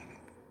quite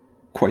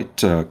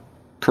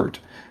curt.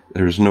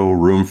 There's no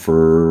room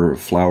for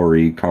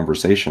flowery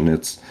conversation.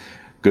 It's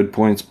good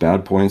points,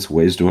 bad points,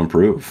 ways to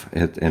improve.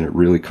 And it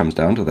really comes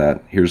down to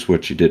that. Here's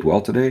what you did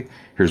well today.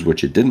 Here's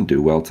what you didn't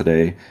do well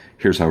today.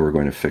 Here's how we're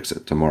going to fix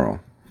it tomorrow.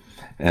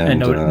 And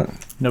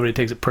nobody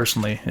takes it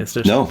personally. It's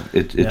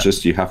just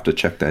just you have to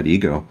check that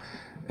ego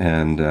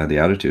and the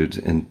attitude.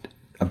 And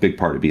a big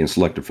part of being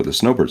selected for the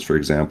Snowbirds, for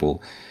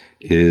example,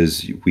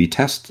 is we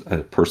test a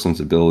person's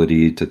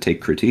ability to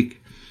take critique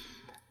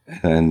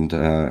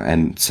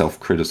and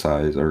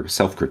self-criticize, or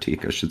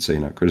self-critique, I should say,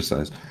 not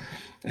criticize.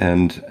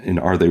 And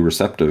are they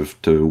receptive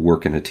to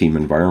work in a team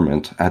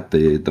environment at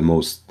the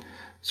most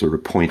sort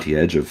of pointy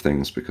edge of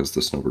things, because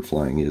the snowbird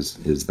flying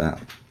is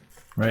that.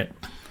 Right.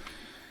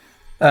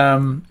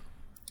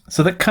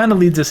 So that kind of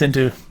leads us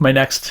into the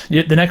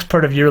next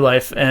part of your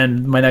life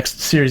and my next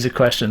series of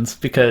questions,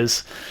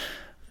 because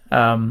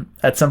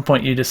at some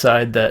point you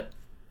decide that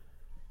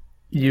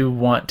you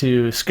want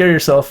to scare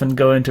yourself and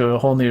go into a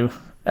whole new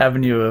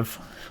avenue of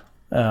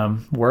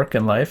work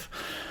and life.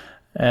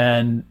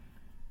 And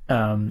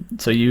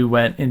so you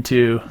went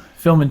into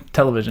film and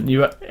television.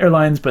 You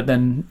airlines, but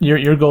then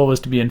your goal was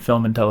to be in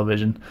film and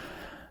television.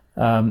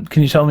 Can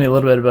you tell me a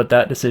little bit about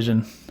that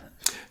decision?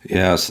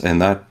 Yes,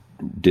 and that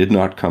did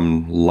not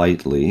come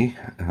lightly.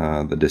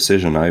 The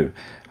decision, I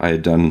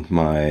had done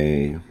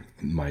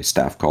my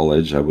staff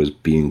college. I was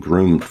being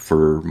groomed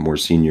for more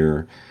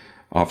senior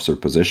officer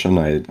position.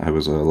 I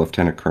was a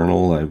lieutenant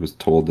colonel. I was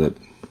told that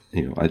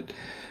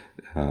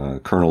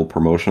colonel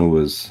promotion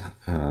was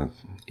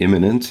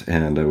imminent,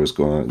 and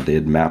they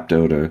had mapped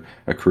out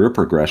a career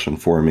progression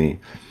for me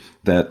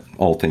that,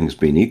 all things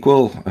being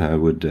equal, I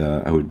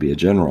would be a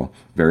general.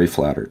 Very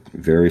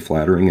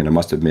flattering, and I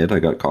must admit I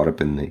got caught up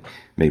in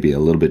maybe a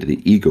little bit of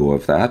the ego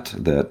of that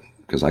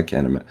because I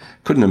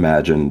couldn't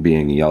imagine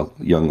being a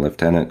young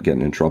lieutenant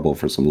getting in trouble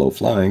for some low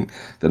flying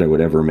that I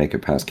would ever make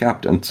it past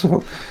captain.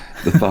 So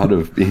the thought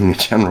of being a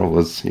general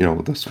was,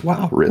 this,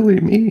 wow, really,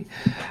 me?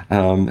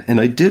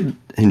 And I did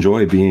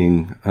enjoy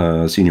being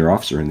a senior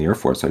officer in the Air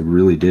Force. I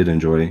really did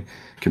enjoy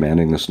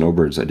commanding the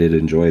Snowbirds. I did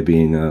enjoy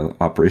being an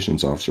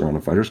operations officer on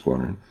a fighter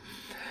squadron.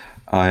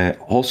 I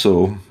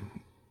also,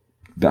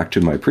 back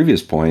to my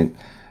previous point,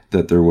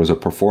 that there was a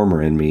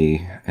performer in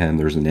me and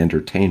there's an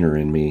entertainer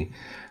in me,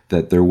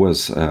 that there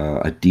was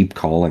a deep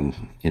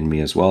calling in me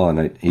as well. And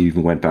I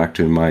even went back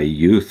to my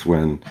youth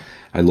when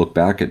I look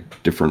back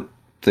at different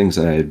things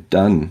that I had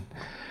done.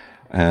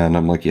 And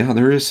I'm like, yeah,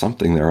 there is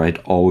something there. I'd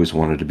always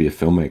wanted to be a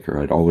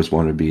filmmaker. I'd always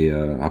wanted to be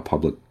a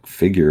public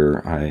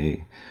figure.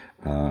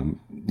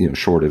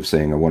 Short of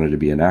saying I wanted to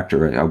be an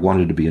actor, I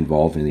wanted to be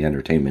involved in the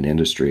entertainment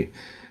industry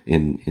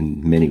in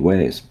many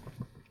ways.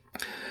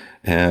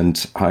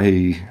 And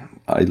I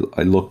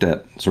looked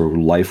at sort of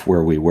life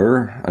where we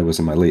were. I was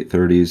in my late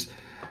 30s.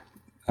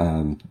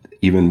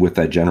 Even with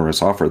that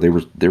generous offer, they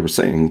were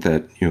saying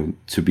that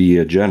to be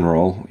a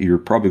general, you're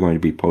probably going to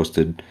be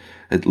posted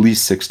at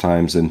least 6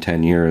 times in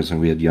 10 years.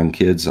 And we had young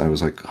kids. I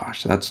was like,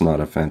 gosh, that's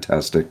not a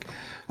fantastic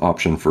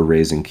option for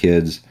raising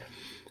kids.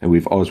 And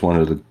we've always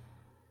wanted to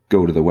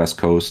go to the West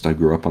Coast. I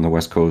grew up on the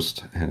West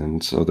Coast,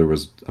 and so there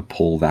was a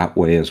pull that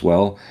way as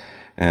well.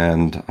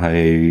 And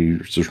I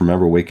just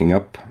remember waking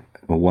up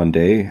one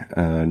day,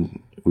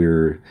 and we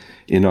were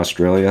in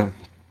Australia,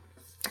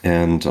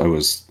 and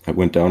I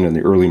went down in the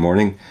early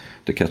morning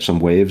to catch some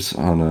waves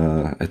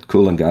at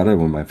Coolangatta,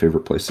 one of my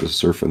favorite places to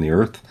surf on the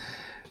earth.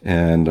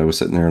 And I was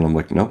sitting there, and I'm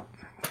like, nope,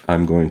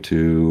 I'm going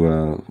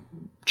to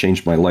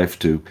change my life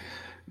to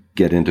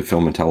get into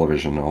film and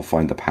television. I'll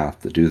find the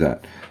path to do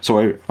that.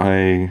 So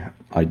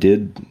I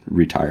did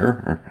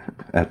retire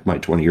at my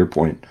 20-year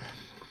point,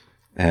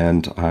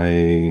 and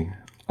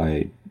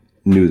I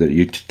knew that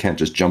you can't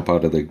just jump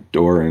out of the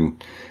door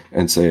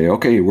and say,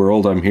 okay,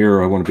 world, I'm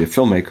here. I want to be a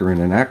filmmaker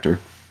and an actor.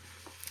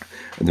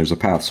 And there's a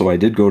path. So I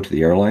did go to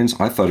the airlines.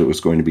 I thought it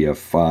was going to be a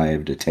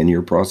 5 to 10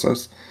 year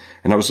process.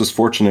 And I was just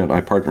fortunate.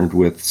 I partnered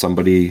with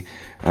somebody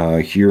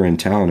here in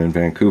town in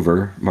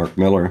Vancouver, Mark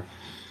Miller,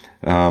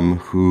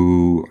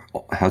 who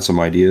had some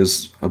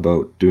ideas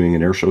about doing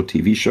an airshow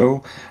TV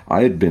show.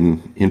 I had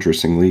been,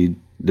 interestingly,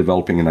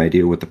 developing an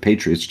idea with the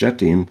Patriots jet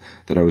team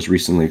that I was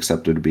recently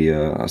accepted to be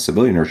a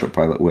civilian airshow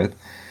pilot with,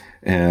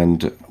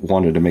 and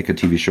wanted to make a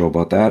TV show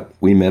about that.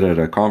 We met at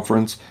a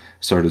conference,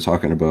 started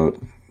talking about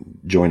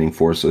joining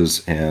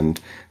forces,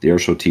 and the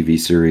airshow TV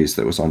series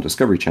that was on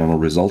Discovery Channel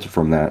resulted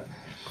from that.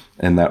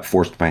 And that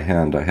forced my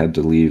hand. I had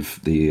to leave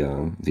the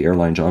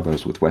airline job. I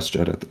was with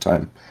WestJet at the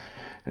time,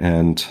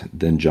 and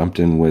then jumped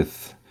in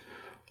with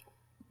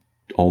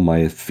all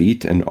my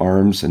feet and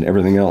arms and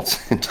everything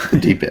else into the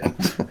deep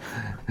end.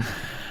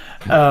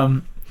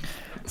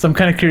 So I'm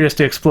kind of curious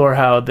to explore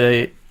how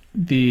the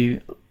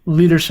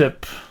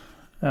leadership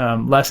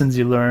lessons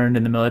you learned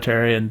in the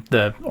military and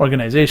the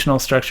organizational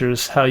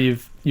structures, how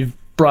you've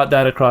brought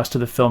that across to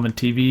the film and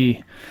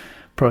TV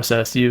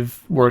process.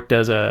 You've worked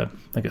as a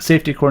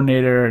safety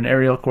coordinator, an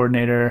aerial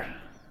coordinator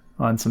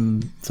on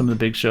some of the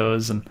big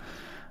shows, and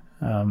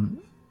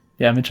I'm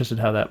interested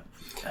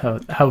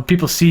how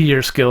people see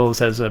your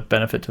skills as a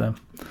benefit to them.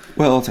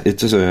 Well,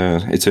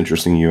 it's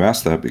interesting you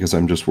asked that, because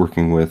I'm just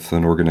working with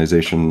an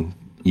organization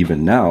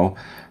even now.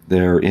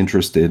 They're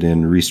interested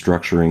in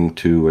restructuring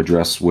to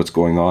address what's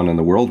going on in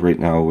the world right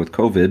now with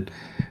COVID,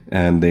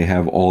 and they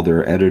have all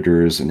their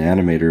editors and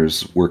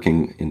animators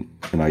working in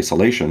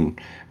isolation,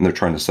 and they're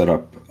trying to set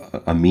up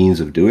a means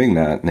of doing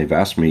that. And they've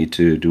asked me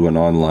to do an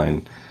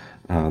online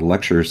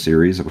lecture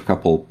series of a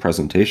couple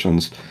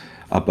presentations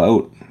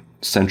about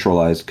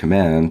centralized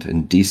command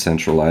and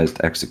decentralized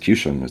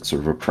execution. It's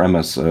sort of a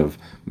premise of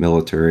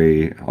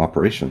military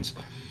operations.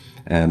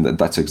 And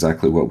that's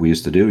exactly what we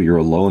used to do. You're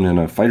alone in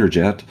a fighter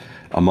jet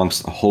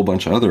amongst a whole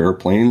bunch of other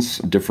airplanes,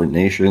 different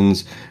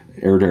nations,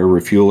 air-to-air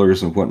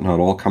refuelers and whatnot,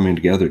 all coming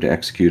together to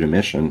execute a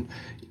mission,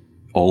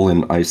 all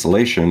in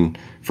isolation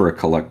for a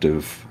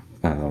collective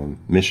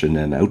mission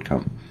and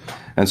outcome.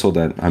 And so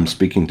that I'm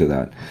speaking to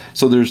that.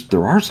 So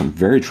there are some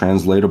very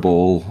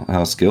translatable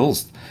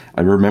skills.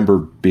 I remember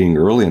being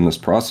early in this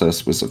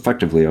process was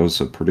effectively, I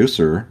was a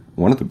producer,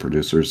 one of the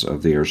producers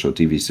of the Airshow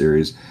TV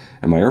series,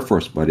 and my Air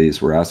Force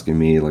buddies were asking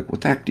me, like,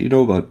 what the heck do you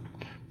know about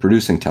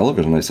producing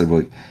television? I said,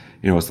 well,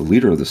 as the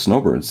leader of the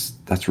Snowbirds,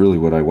 that's really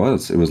what I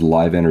was. It was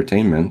live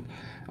entertainment.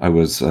 I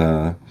was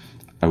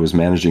I was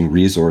managing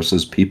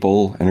resources,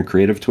 people, and a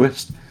creative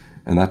twist.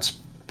 And that's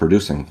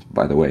producing,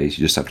 by the way. You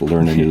just have to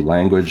learn a new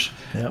language,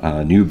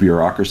 Yep. New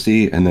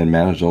bureaucracy, and then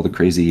manage all the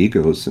crazy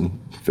egos in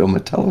film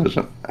and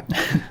television.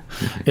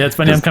 Yeah, it's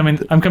funny.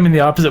 I'm coming the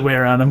opposite way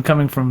around. I'm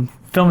coming from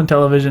film and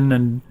television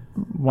and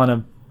want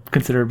to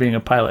consider being a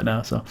pilot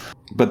now. So,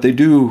 but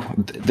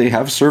they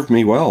have served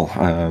me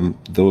well.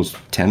 Those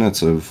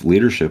tenets of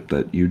leadership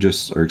that you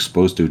just are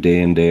exposed to day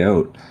in, day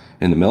out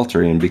in the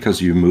military, and because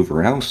you move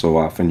around so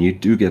often, you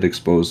do get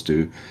exposed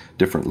to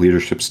different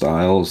leadership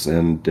styles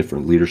and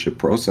different leadership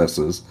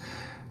processes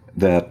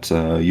that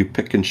you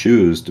pick and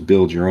choose to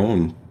build your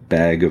own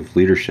bag of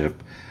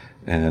leadership.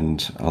 And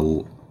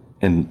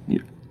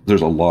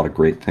there's a lot of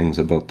great things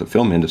about the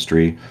film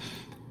industry,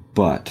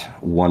 but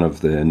one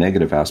of the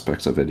negative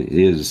aspects of it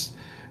is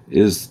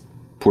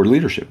poor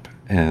leadership.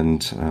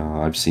 And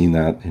I've seen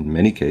that in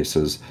many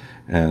cases,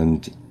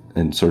 and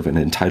sort of an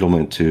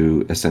entitlement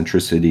to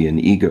eccentricity and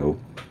ego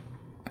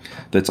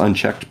that's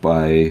unchecked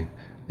by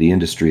the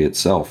industry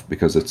itself,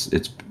 because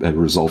it's a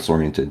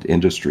results-oriented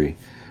industry,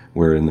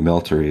 where in the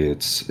military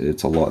it's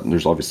a lot.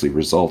 There's obviously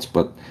results,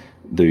 but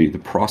the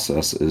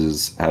process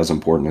is as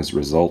important as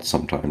results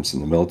sometimes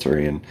in the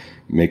military, and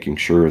making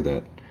sure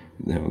that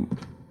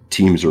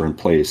teams are in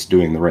place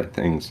doing the right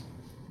things.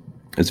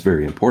 It's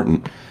very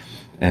important.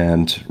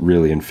 And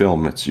really in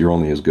film, you're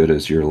only as good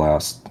as your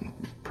last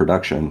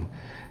production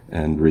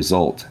and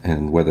result,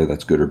 and whether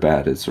that's good or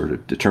bad, it sort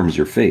of determines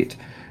your fate.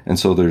 And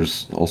so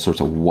there's all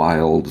sorts of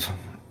wild,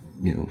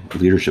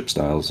 leadership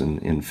styles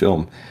in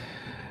film.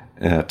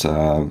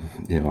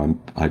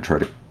 I try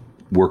to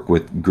work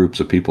with groups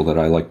of people that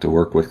I like to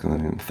work with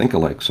and think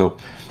alike. So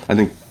I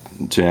think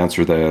to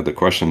answer the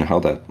question, how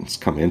that's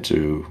come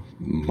into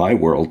my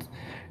world,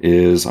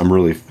 is I'm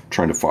really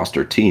trying to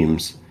foster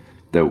teams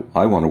that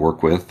I want to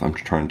work with. I'm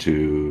trying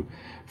to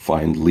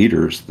find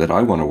leaders that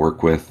I want to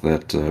work with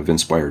that have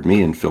inspired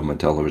me in film and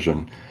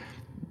television,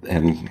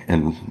 and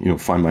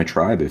find my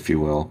tribe, if you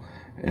will,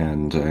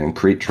 and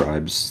create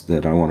tribes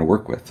that I want to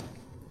work with.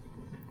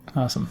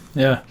 Awesome.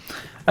 Yeah.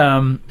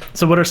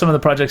 So what are some of the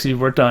projects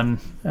you've worked on,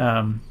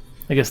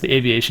 I guess the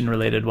aviation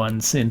related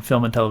ones in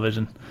film and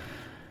television?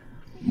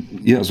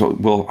 Yeah, so,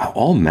 well,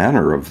 all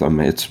manner of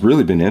them. It's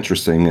really been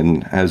interesting,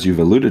 and as you've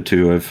alluded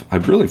to,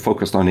 I've really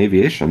focused on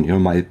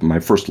aviation. My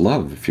first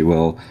love, if you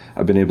will.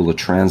 I've been able to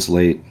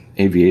translate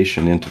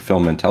aviation into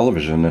film and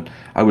television, and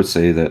I would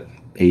say that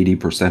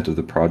 80% of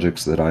the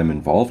projects that I'm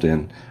involved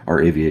in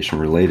are aviation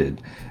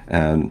related,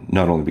 and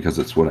not only because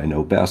it's what I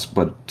know best,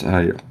 but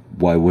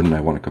why wouldn't I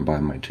want to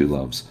combine my two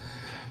loves?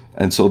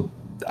 And so,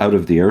 out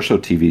of the Airshow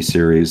TV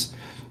series,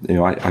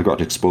 I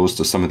got exposed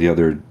to some of the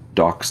other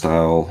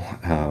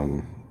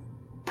doc-style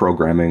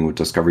programming with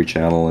Discovery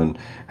Channel, and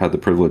had the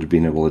privilege of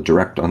being able to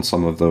direct on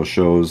some of those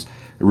shows.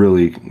 I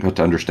really got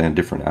to understand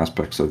different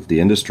aspects of the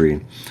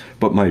industry.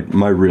 But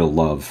my real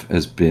love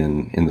has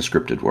been in the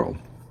scripted world.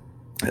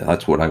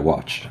 That's what I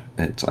watch.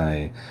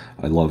 I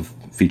love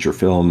feature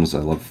films. I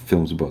love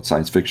films about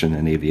science fiction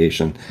and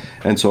aviation.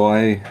 And so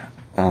I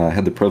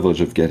had the privilege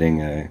of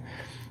getting a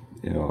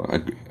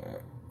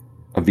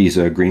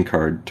visa, a green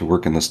card to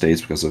work in the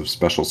States because of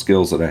special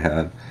skills that I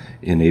had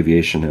in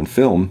aviation and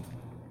film.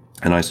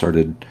 And I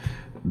started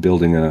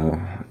building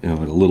a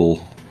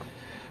little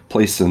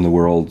place in the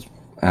world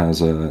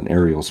as an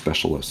aerial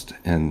specialist.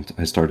 And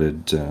I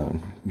started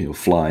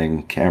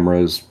flying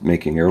cameras,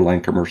 making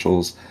airline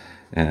commercials,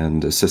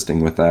 and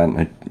assisting with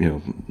that.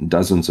 And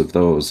dozens of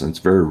those. And it's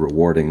very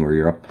rewarding, where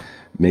you're up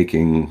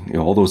making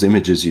all those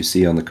images you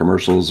see on the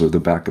commercials or the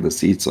back of the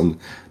seats on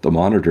the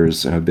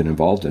monitors. I've been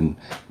involved in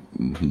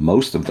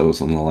most of those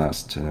in the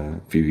last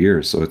few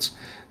years. So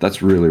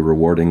that's really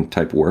rewarding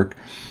type work.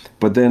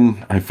 But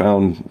then I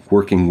found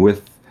working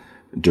with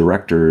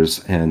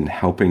directors and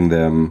helping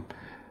them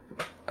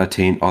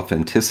attain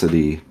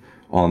authenticity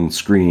on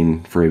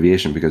screen for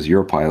aviation, because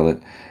you're a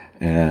pilot,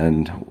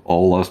 and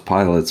all us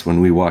pilots, when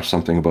we watch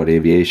something about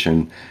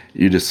aviation,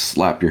 you just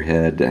slap your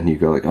head and you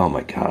go like, oh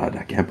my God,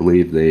 I can't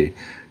believe they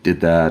did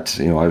that.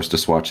 I was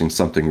just watching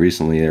something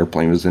recently. The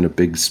airplane was in a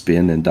big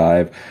spin and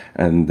dive,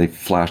 and they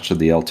flashed to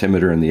the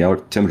altimeter, and the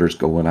altimeter's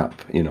going up.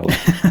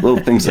 Little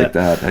things like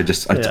that.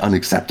 It's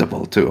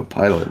unacceptable to a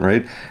pilot,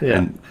 right?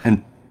 Yeah.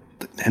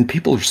 And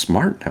people are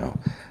smart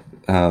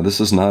now. This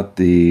is not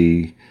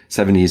the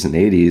 70s and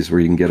 80s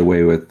where you can get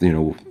away with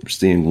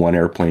seeing one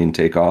airplane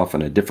take off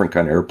and a different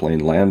kind of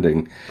airplane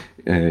landing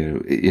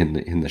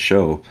in the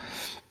show.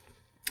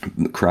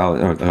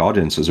 The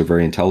audiences are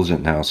very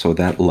intelligent now, so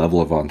that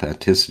level of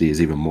authenticity is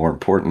even more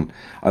important.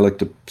 I like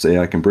to say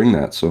I can bring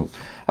that. So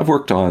I've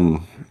worked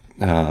on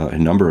a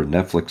number of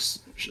Netflix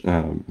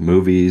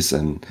movies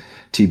and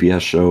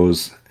TBS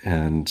shows,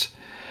 and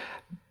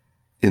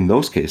in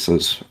those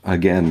cases,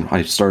 again,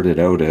 I started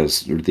out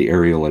as the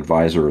aerial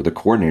advisor or the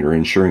coordinator,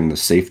 ensuring the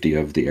safety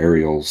of the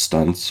aerial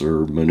stunts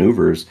or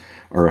maneuvers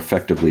are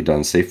effectively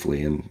done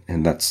safely,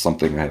 and that's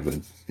something I have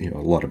a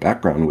lot of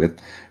background with,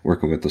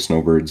 working with the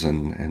Snowbirds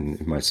and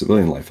in my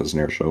civilian life as an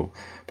airshow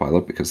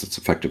pilot, because it's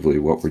effectively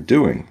what we're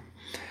doing.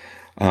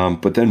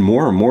 But then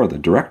more and more, the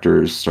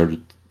directors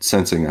started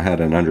sensing I had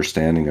an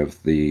understanding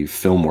of the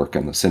film work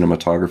and the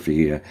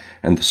cinematography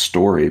and the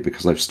story,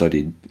 because I've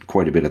studied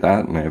quite a bit of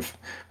that, and I have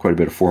quite a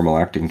bit of formal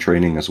acting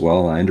training as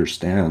well. I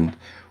understand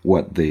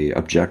what the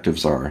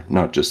objectives are,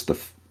 not just the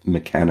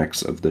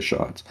mechanics of the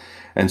shots.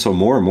 And so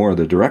more and more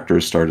the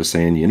directors started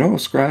saying,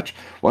 Scratch,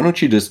 why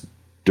don't you just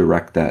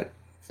direct that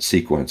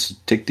sequence?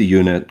 Take the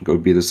unit, go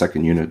be the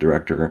second unit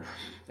director,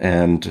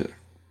 and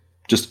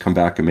just come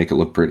back and make it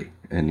look pretty.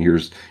 And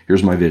here's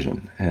my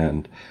vision.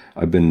 And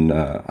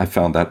I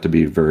found that to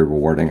be very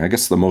rewarding. I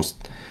guess the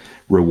most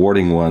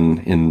rewarding one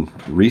in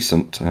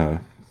recent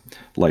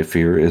life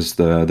here is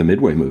the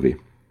Midway movie,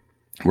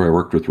 where I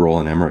worked with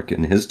Roland Emmerich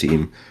and his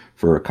team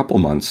for a couple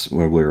months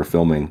when we were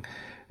filming.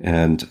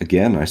 And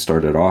again, I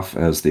started off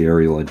as the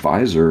aerial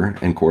advisor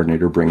and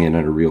coordinator, bringing in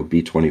a real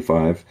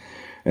B-25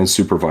 and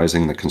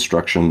supervising the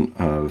construction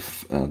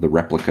of the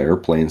replica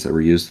airplanes that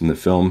were used in the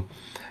film.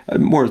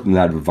 More than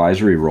that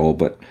advisory role,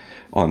 but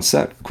on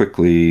set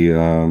quickly,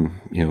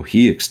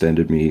 he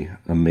extended me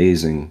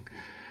amazing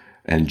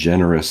and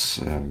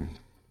generous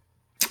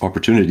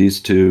opportunities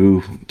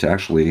to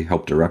actually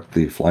help direct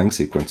the flying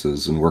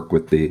sequences and work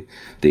with the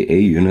A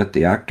unit,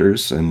 the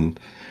actors, and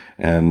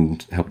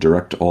help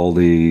direct all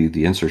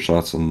the insert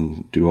shots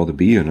and do all the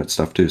B unit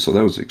stuff too. So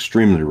that was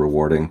extremely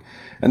rewarding.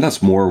 And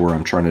that's more where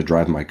I'm trying to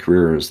drive my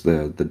career, is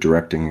the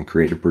directing and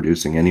creative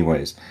producing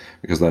anyways,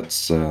 because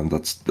that's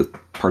the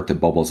part that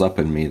bubbles up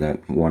in me,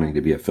 that wanting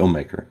to be a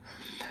filmmaker.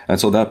 And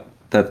so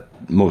that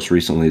most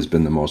recently has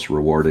been the most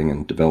rewarding,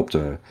 and developed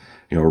a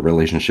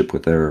relationship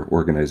with their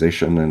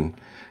organization, and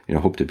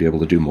hope to be able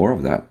to do more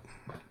of that.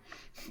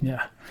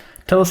 Yeah.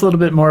 Tell us a little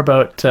bit more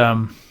about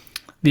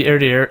the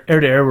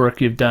air-to-air work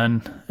you've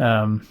done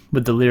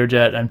with the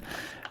Learjet. And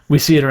we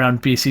see it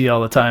around BC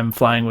all the time,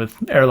 flying with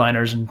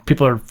airliners, and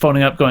people are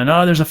phoning up going,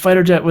 "Oh, there's a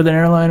fighter jet with an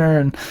airliner,"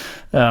 and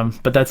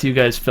but that's you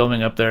guys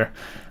filming up there.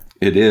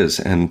 It is,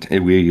 and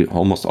we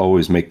almost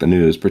always make the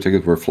news,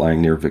 particularly if we're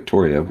flying near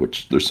Victoria,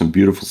 which there's some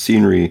beautiful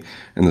scenery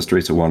in the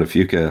Straits of Juan de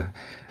Fuca,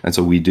 and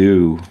so we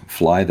do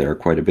fly there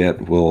quite a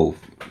bit. We'll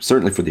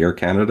certainly, for the Air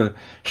Canada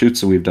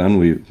shoots that we've done,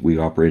 we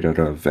operate out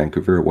of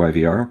Vancouver at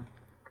YVR.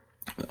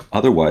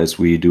 Otherwise,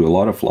 we do a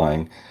lot of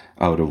flying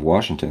out of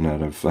Washington,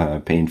 out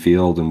of Payne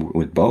Field, and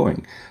with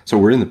Boeing. So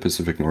we're in the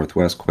Pacific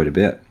Northwest quite a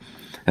bit.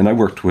 And I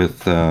worked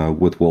with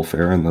Wolf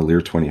Air and the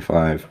Lear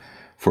 25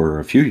 for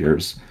a few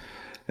years,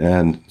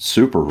 and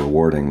super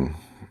rewarding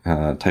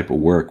type of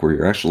work where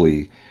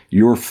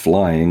you're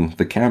flying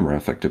the camera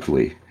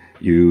effectively.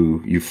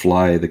 You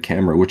fly the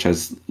camera, which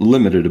has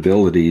limited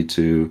ability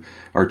to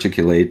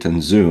articulate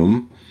and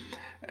zoom.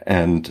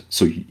 And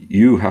so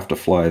you have to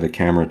fly the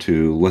camera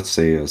to, let's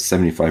say, a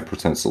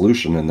 75%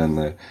 solution, and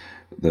then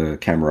the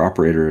camera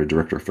operator, a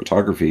director of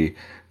photography,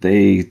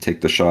 they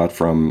take the shot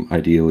from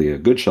ideally a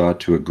good shot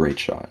to a great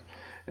shot.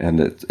 And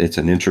it's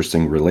an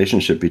interesting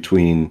relationship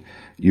between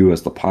you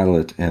as the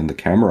pilot and the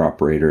camera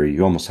operator.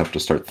 You almost have to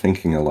start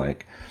thinking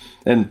alike.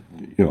 And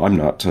I'm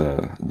not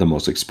the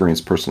most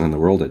experienced person in the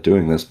world at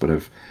doing this, but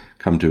I've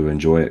come to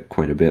enjoy it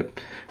quite a bit.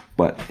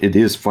 But it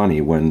is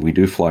funny when we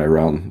do fly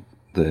around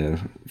the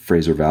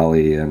Fraser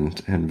Valley and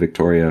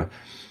Victoria,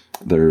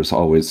 there's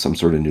always some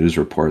sort of news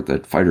report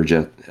that fighter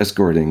jet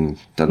escorting,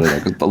 the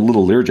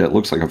little Learjet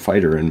looks like a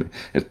fighter, and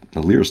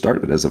the Lear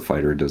started as a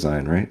fighter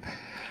design, right?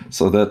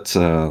 So that's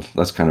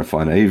kind of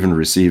fun. I even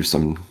received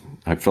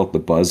I felt the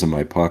buzz in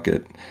my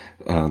pocket.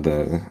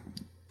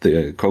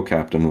 The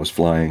co-captain was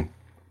flying,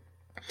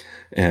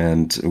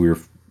 and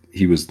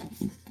he was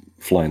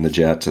flying the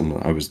jet, and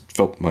I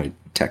felt my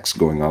text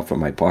going off in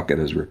my pocket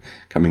as we're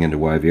coming into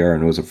YVR,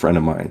 and it was a friend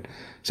of mine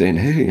saying,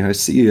 "Hey, I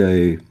see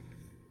a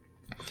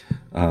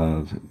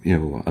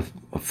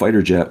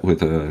fighter jet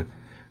with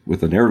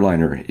an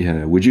airliner.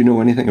 Yeah, would you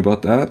know anything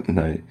about that?"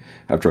 And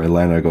after I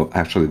landed, I go,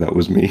 "Actually, that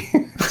was me."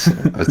 So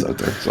I was out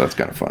there, so that's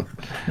kind of fun.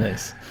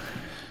 Nice.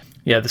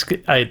 Yeah,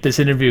 this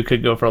interview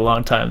could go for a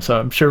long time, so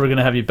I'm sure we're going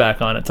to have you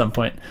back on at some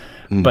point.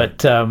 Mm.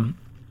 But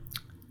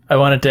I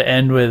wanted to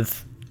end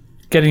with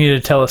getting you to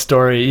tell a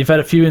story. You've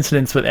had a few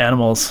incidents with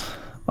animals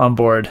on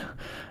board,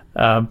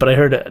 but I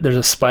heard there's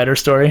a spider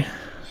story.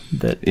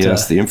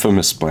 Yes, the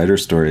infamous spider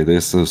story.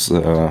 This is,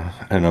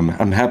 and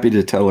I'm happy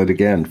to tell it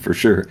again for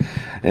sure.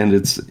 And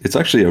it's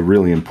actually a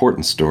really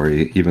important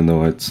story, even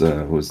though it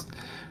was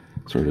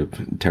sort of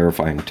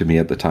terrifying to me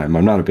at the time.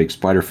 I'm not a big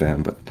spider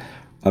fan, but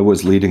I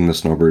was leading the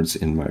Snowbirds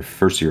in my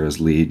first year as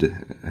lead,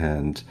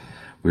 and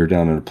we were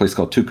down in a place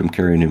called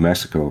Tucumcari, New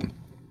Mexico,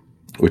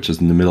 which is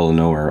in the middle of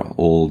nowhere,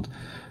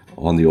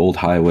 on the old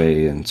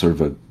highway, and sort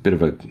of a bit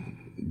of a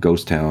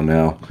ghost town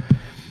now.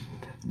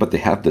 But they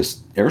have this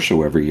air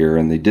show every year,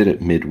 and they did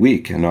it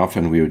midweek, and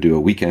often we would do a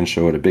weekend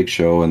show at a big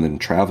show, and then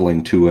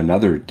traveling to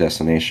another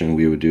destination,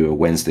 we would do a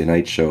Wednesday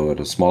night show at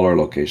a smaller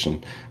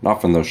location. And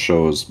often those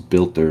shows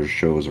built their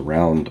shows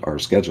around our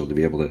schedule to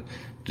be able to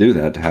do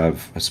that. To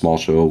have a small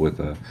show with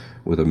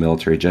a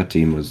military jet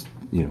team was,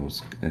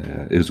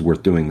 it was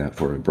worth doing that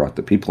for. It brought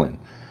the people in.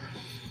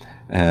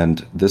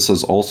 And this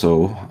is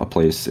also a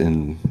place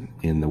in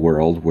the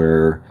world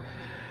where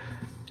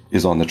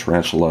is on the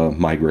tarantula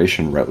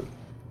migration route.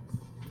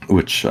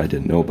 which I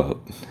didn't know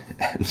about.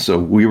 And so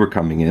we were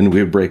coming in.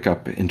 We would break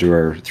up into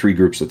our 3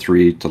 groups of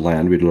 3 to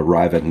land. We'd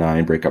arrive at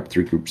 9, break up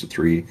 3 groups of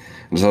 3.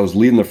 And as I was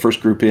leading the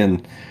first group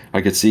in, I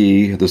could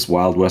see this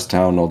Wild West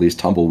town, all these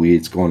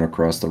tumbleweeds going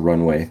across the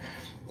runway.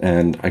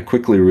 And I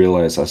quickly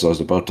realized as I was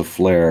about to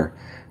flare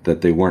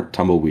that they weren't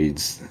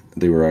tumbleweeds.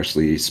 They were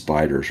actually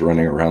spiders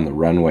running around the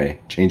runway,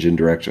 changing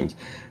directions.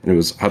 And it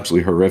was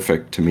absolutely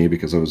horrific to me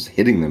because I was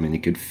hitting them and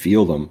you could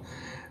feel them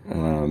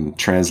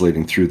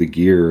translating through the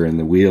gear and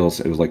the wheels.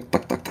 It was like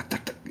tuck, tuck, tuck,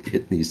 tuck, tuck,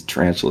 hitting these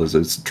tarantulas.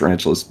 It's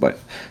tarantulas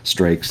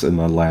strikes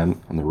and on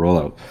land on the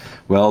rollout.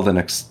 Well, the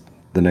next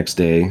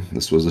day,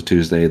 this was a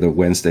Tuesday, the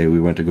Wednesday, we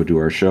went to go do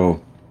our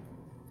show.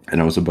 And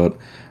I was about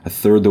a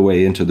third the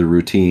way into the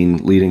routine,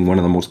 leading one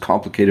of the most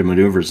complicated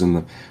maneuvers in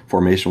the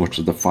formation, which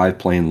was the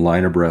 5-plane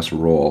line abreast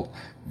roll.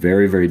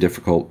 Very, very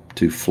difficult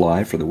to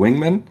fly for the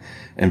wingman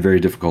and very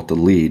difficult to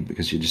lead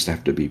because you just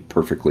have to be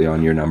perfectly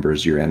on your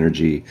numbers, your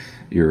energy,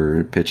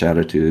 your pitch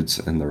attitudes,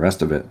 and the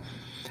rest of it.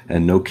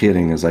 And no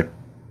kidding, as I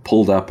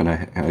pulled up and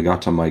I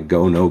got to my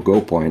go, no go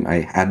point,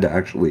 I had to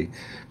actually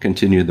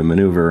continue the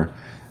maneuver.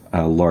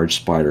 A large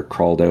spider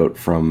crawled out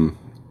from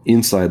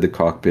inside the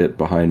cockpit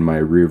behind my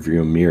rear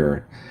view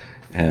mirror.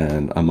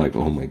 And I'm like,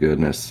 oh my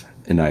goodness.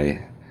 And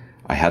I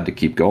had to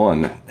keep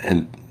going.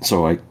 And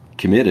so I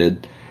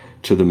committed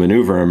to the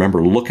maneuver. I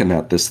remember looking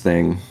at this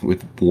thing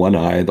with one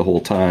eye the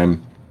whole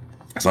time,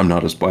 because I'm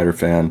not a spider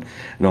fan.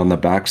 And on the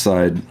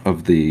backside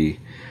of the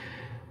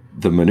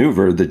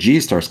maneuver, the G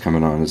starts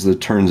coming on. As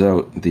it turns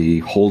out, the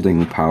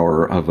holding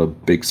power of a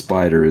big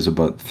spider is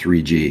about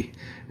 3G,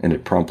 and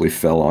it promptly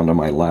fell onto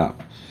my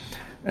lap.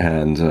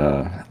 And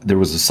there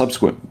was a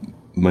subsequent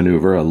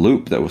maneuver, a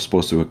loop that was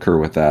supposed to occur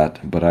with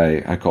that, but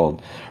I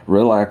called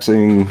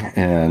relaxing,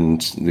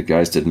 and the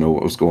guys didn't know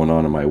what was going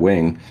on in my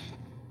wing.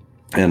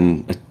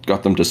 And I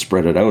got them to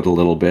spread it out a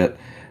little bit,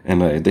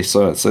 and they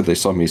saw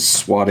me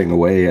swatting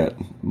away at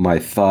my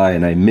thigh,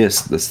 and I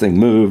missed. This thing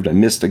moved, I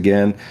missed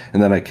again,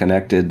 and then I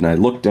connected, and I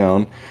looked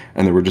down,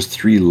 and there were just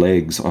 3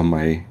 legs on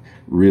my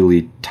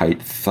really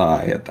tight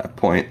thigh at that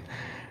point.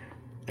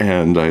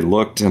 And I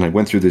looked, and I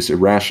went through this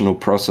irrational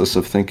process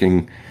of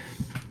thinking,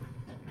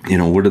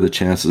 what are the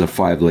chances a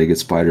 5-legged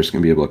spider's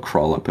going to be able to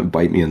crawl up and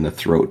bite me in the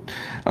throat?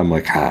 I'm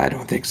like, I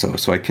don't think so.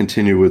 So I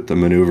continued with the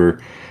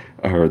maneuver,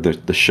 or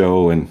the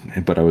show,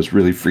 but I was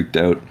really freaked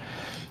out.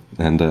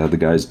 And the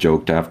guys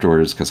joked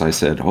afterwards because I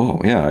said,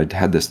 oh yeah, I'd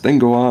had this thing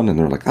go on, and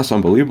they're like, that's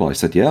unbelievable. I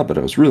said, yeah, but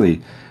I was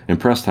really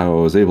impressed how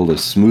I was able to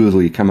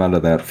smoothly come out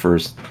of that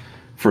first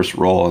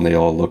roll. And they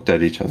all looked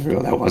at each other.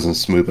 Oh, that wasn't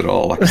smooth at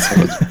all. Like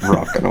I was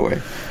rocking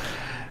away.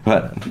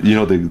 But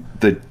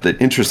the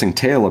interesting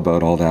tale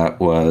about all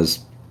that was,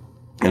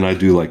 and I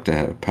do like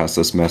to pass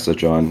this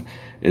message on,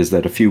 is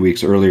that a few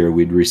weeks earlier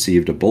we'd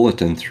received a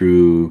bulletin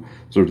through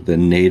sort of the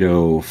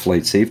NATO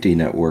flight safety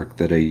network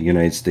that a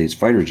United States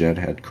fighter jet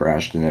had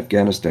crashed in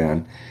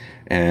Afghanistan,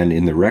 and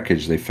in the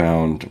wreckage they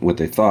found what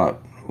they thought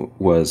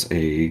was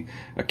a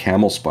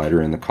camel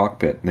spider in the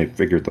cockpit, and they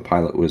figured the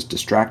pilot was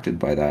distracted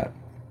by that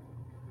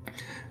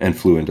and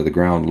flew into the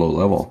ground low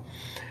level.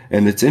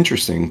 And it's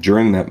interesting,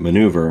 during that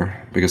maneuver,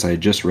 because I had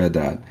just read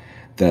that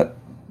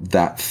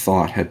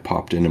thought had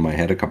popped into my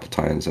head a couple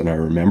times, and I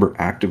remember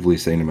actively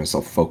saying to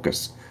myself,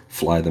 focus,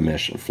 fly the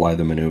mission, fly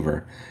the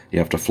maneuver. You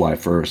have to fly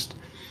first.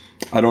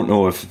 I don't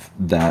know if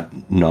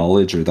that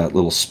knowledge or that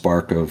little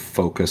spark of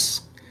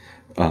focus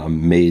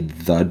made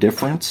the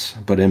difference,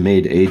 but it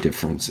made a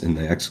difference in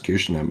the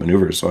execution of that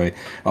maneuver. So I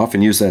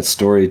often use that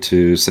story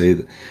to say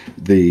that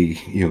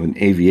in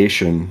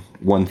aviation,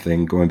 one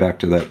thing, going back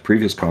to that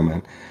previous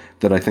comment,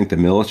 that I think the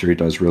military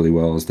does really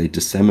well is they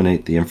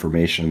disseminate the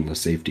information, the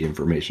safety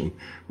information,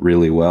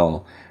 really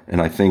well.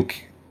 And I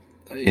think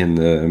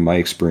in my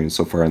experience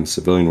so far in the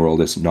civilian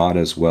world, it's not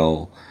as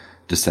well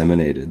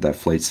disseminated, that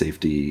flight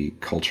safety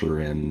culture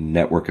and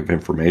network of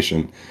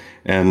information.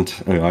 And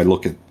I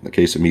look at the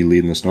case of me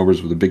leading the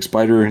snowbirds with a big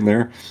spider in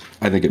there.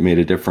 I think it made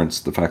a difference,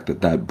 the fact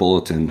that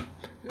bulletin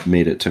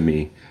made it to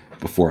me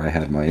before I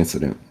had my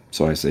incident.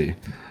 So I say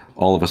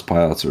all of us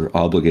pilots are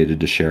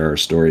obligated to share our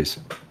stories.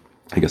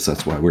 I guess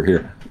that's why we're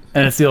here.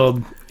 And it's the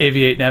old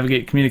aviate,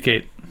 navigate,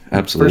 communicate.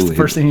 Absolutely.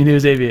 First thing you do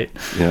is aviate.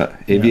 Yeah.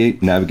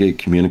 Aviate, navigate,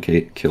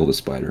 communicate, kill the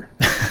spider.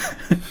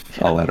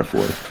 I'll add a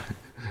 4th.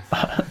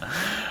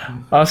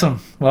 Awesome.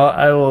 Well,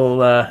 I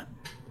will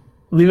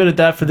leave it at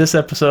that for this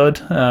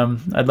episode.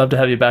 I'd love to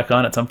have you back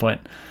on at some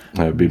point.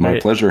 That would be my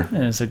pleasure.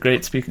 And it's a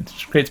great speaking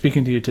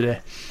to you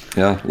today.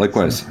 Yeah,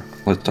 likewise.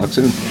 Let's talk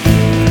soon.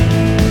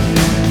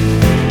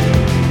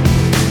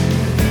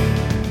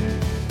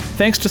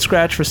 Thanks to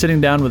Scratch for sitting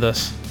down with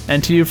us,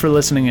 and to you for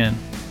listening in.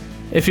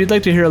 If you'd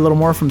like to hear a little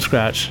more from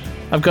Scratch,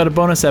 I've got a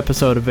bonus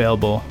episode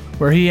available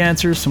where he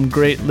answers some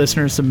great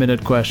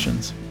listener-submitted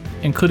questions,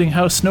 including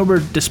how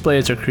snowbird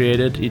displays are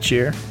created each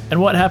year,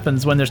 and what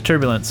happens when there's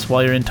turbulence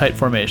while you're in tight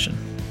formation.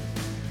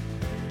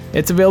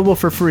 It's available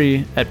for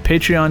free at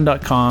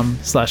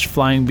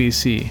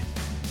patreon.com/flyingbc.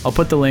 I'll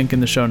put the link in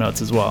the show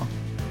notes as well.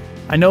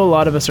 I know a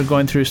lot of us are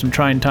going through some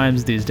trying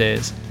times these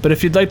days, but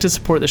if you'd like to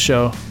support the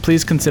show,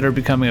 please consider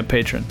becoming a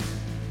patron.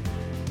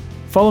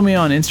 Follow me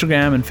on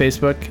Instagram and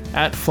Facebook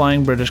at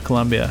Flying British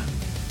Columbia.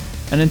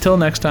 And until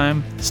next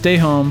time, stay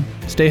home,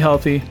 stay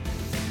healthy,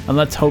 and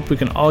let's hope we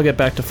can all get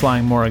back to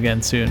flying more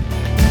again soon.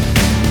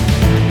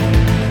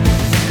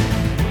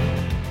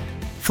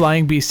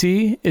 Flying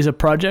BC is a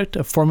project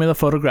of Formula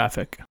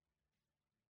Photographic.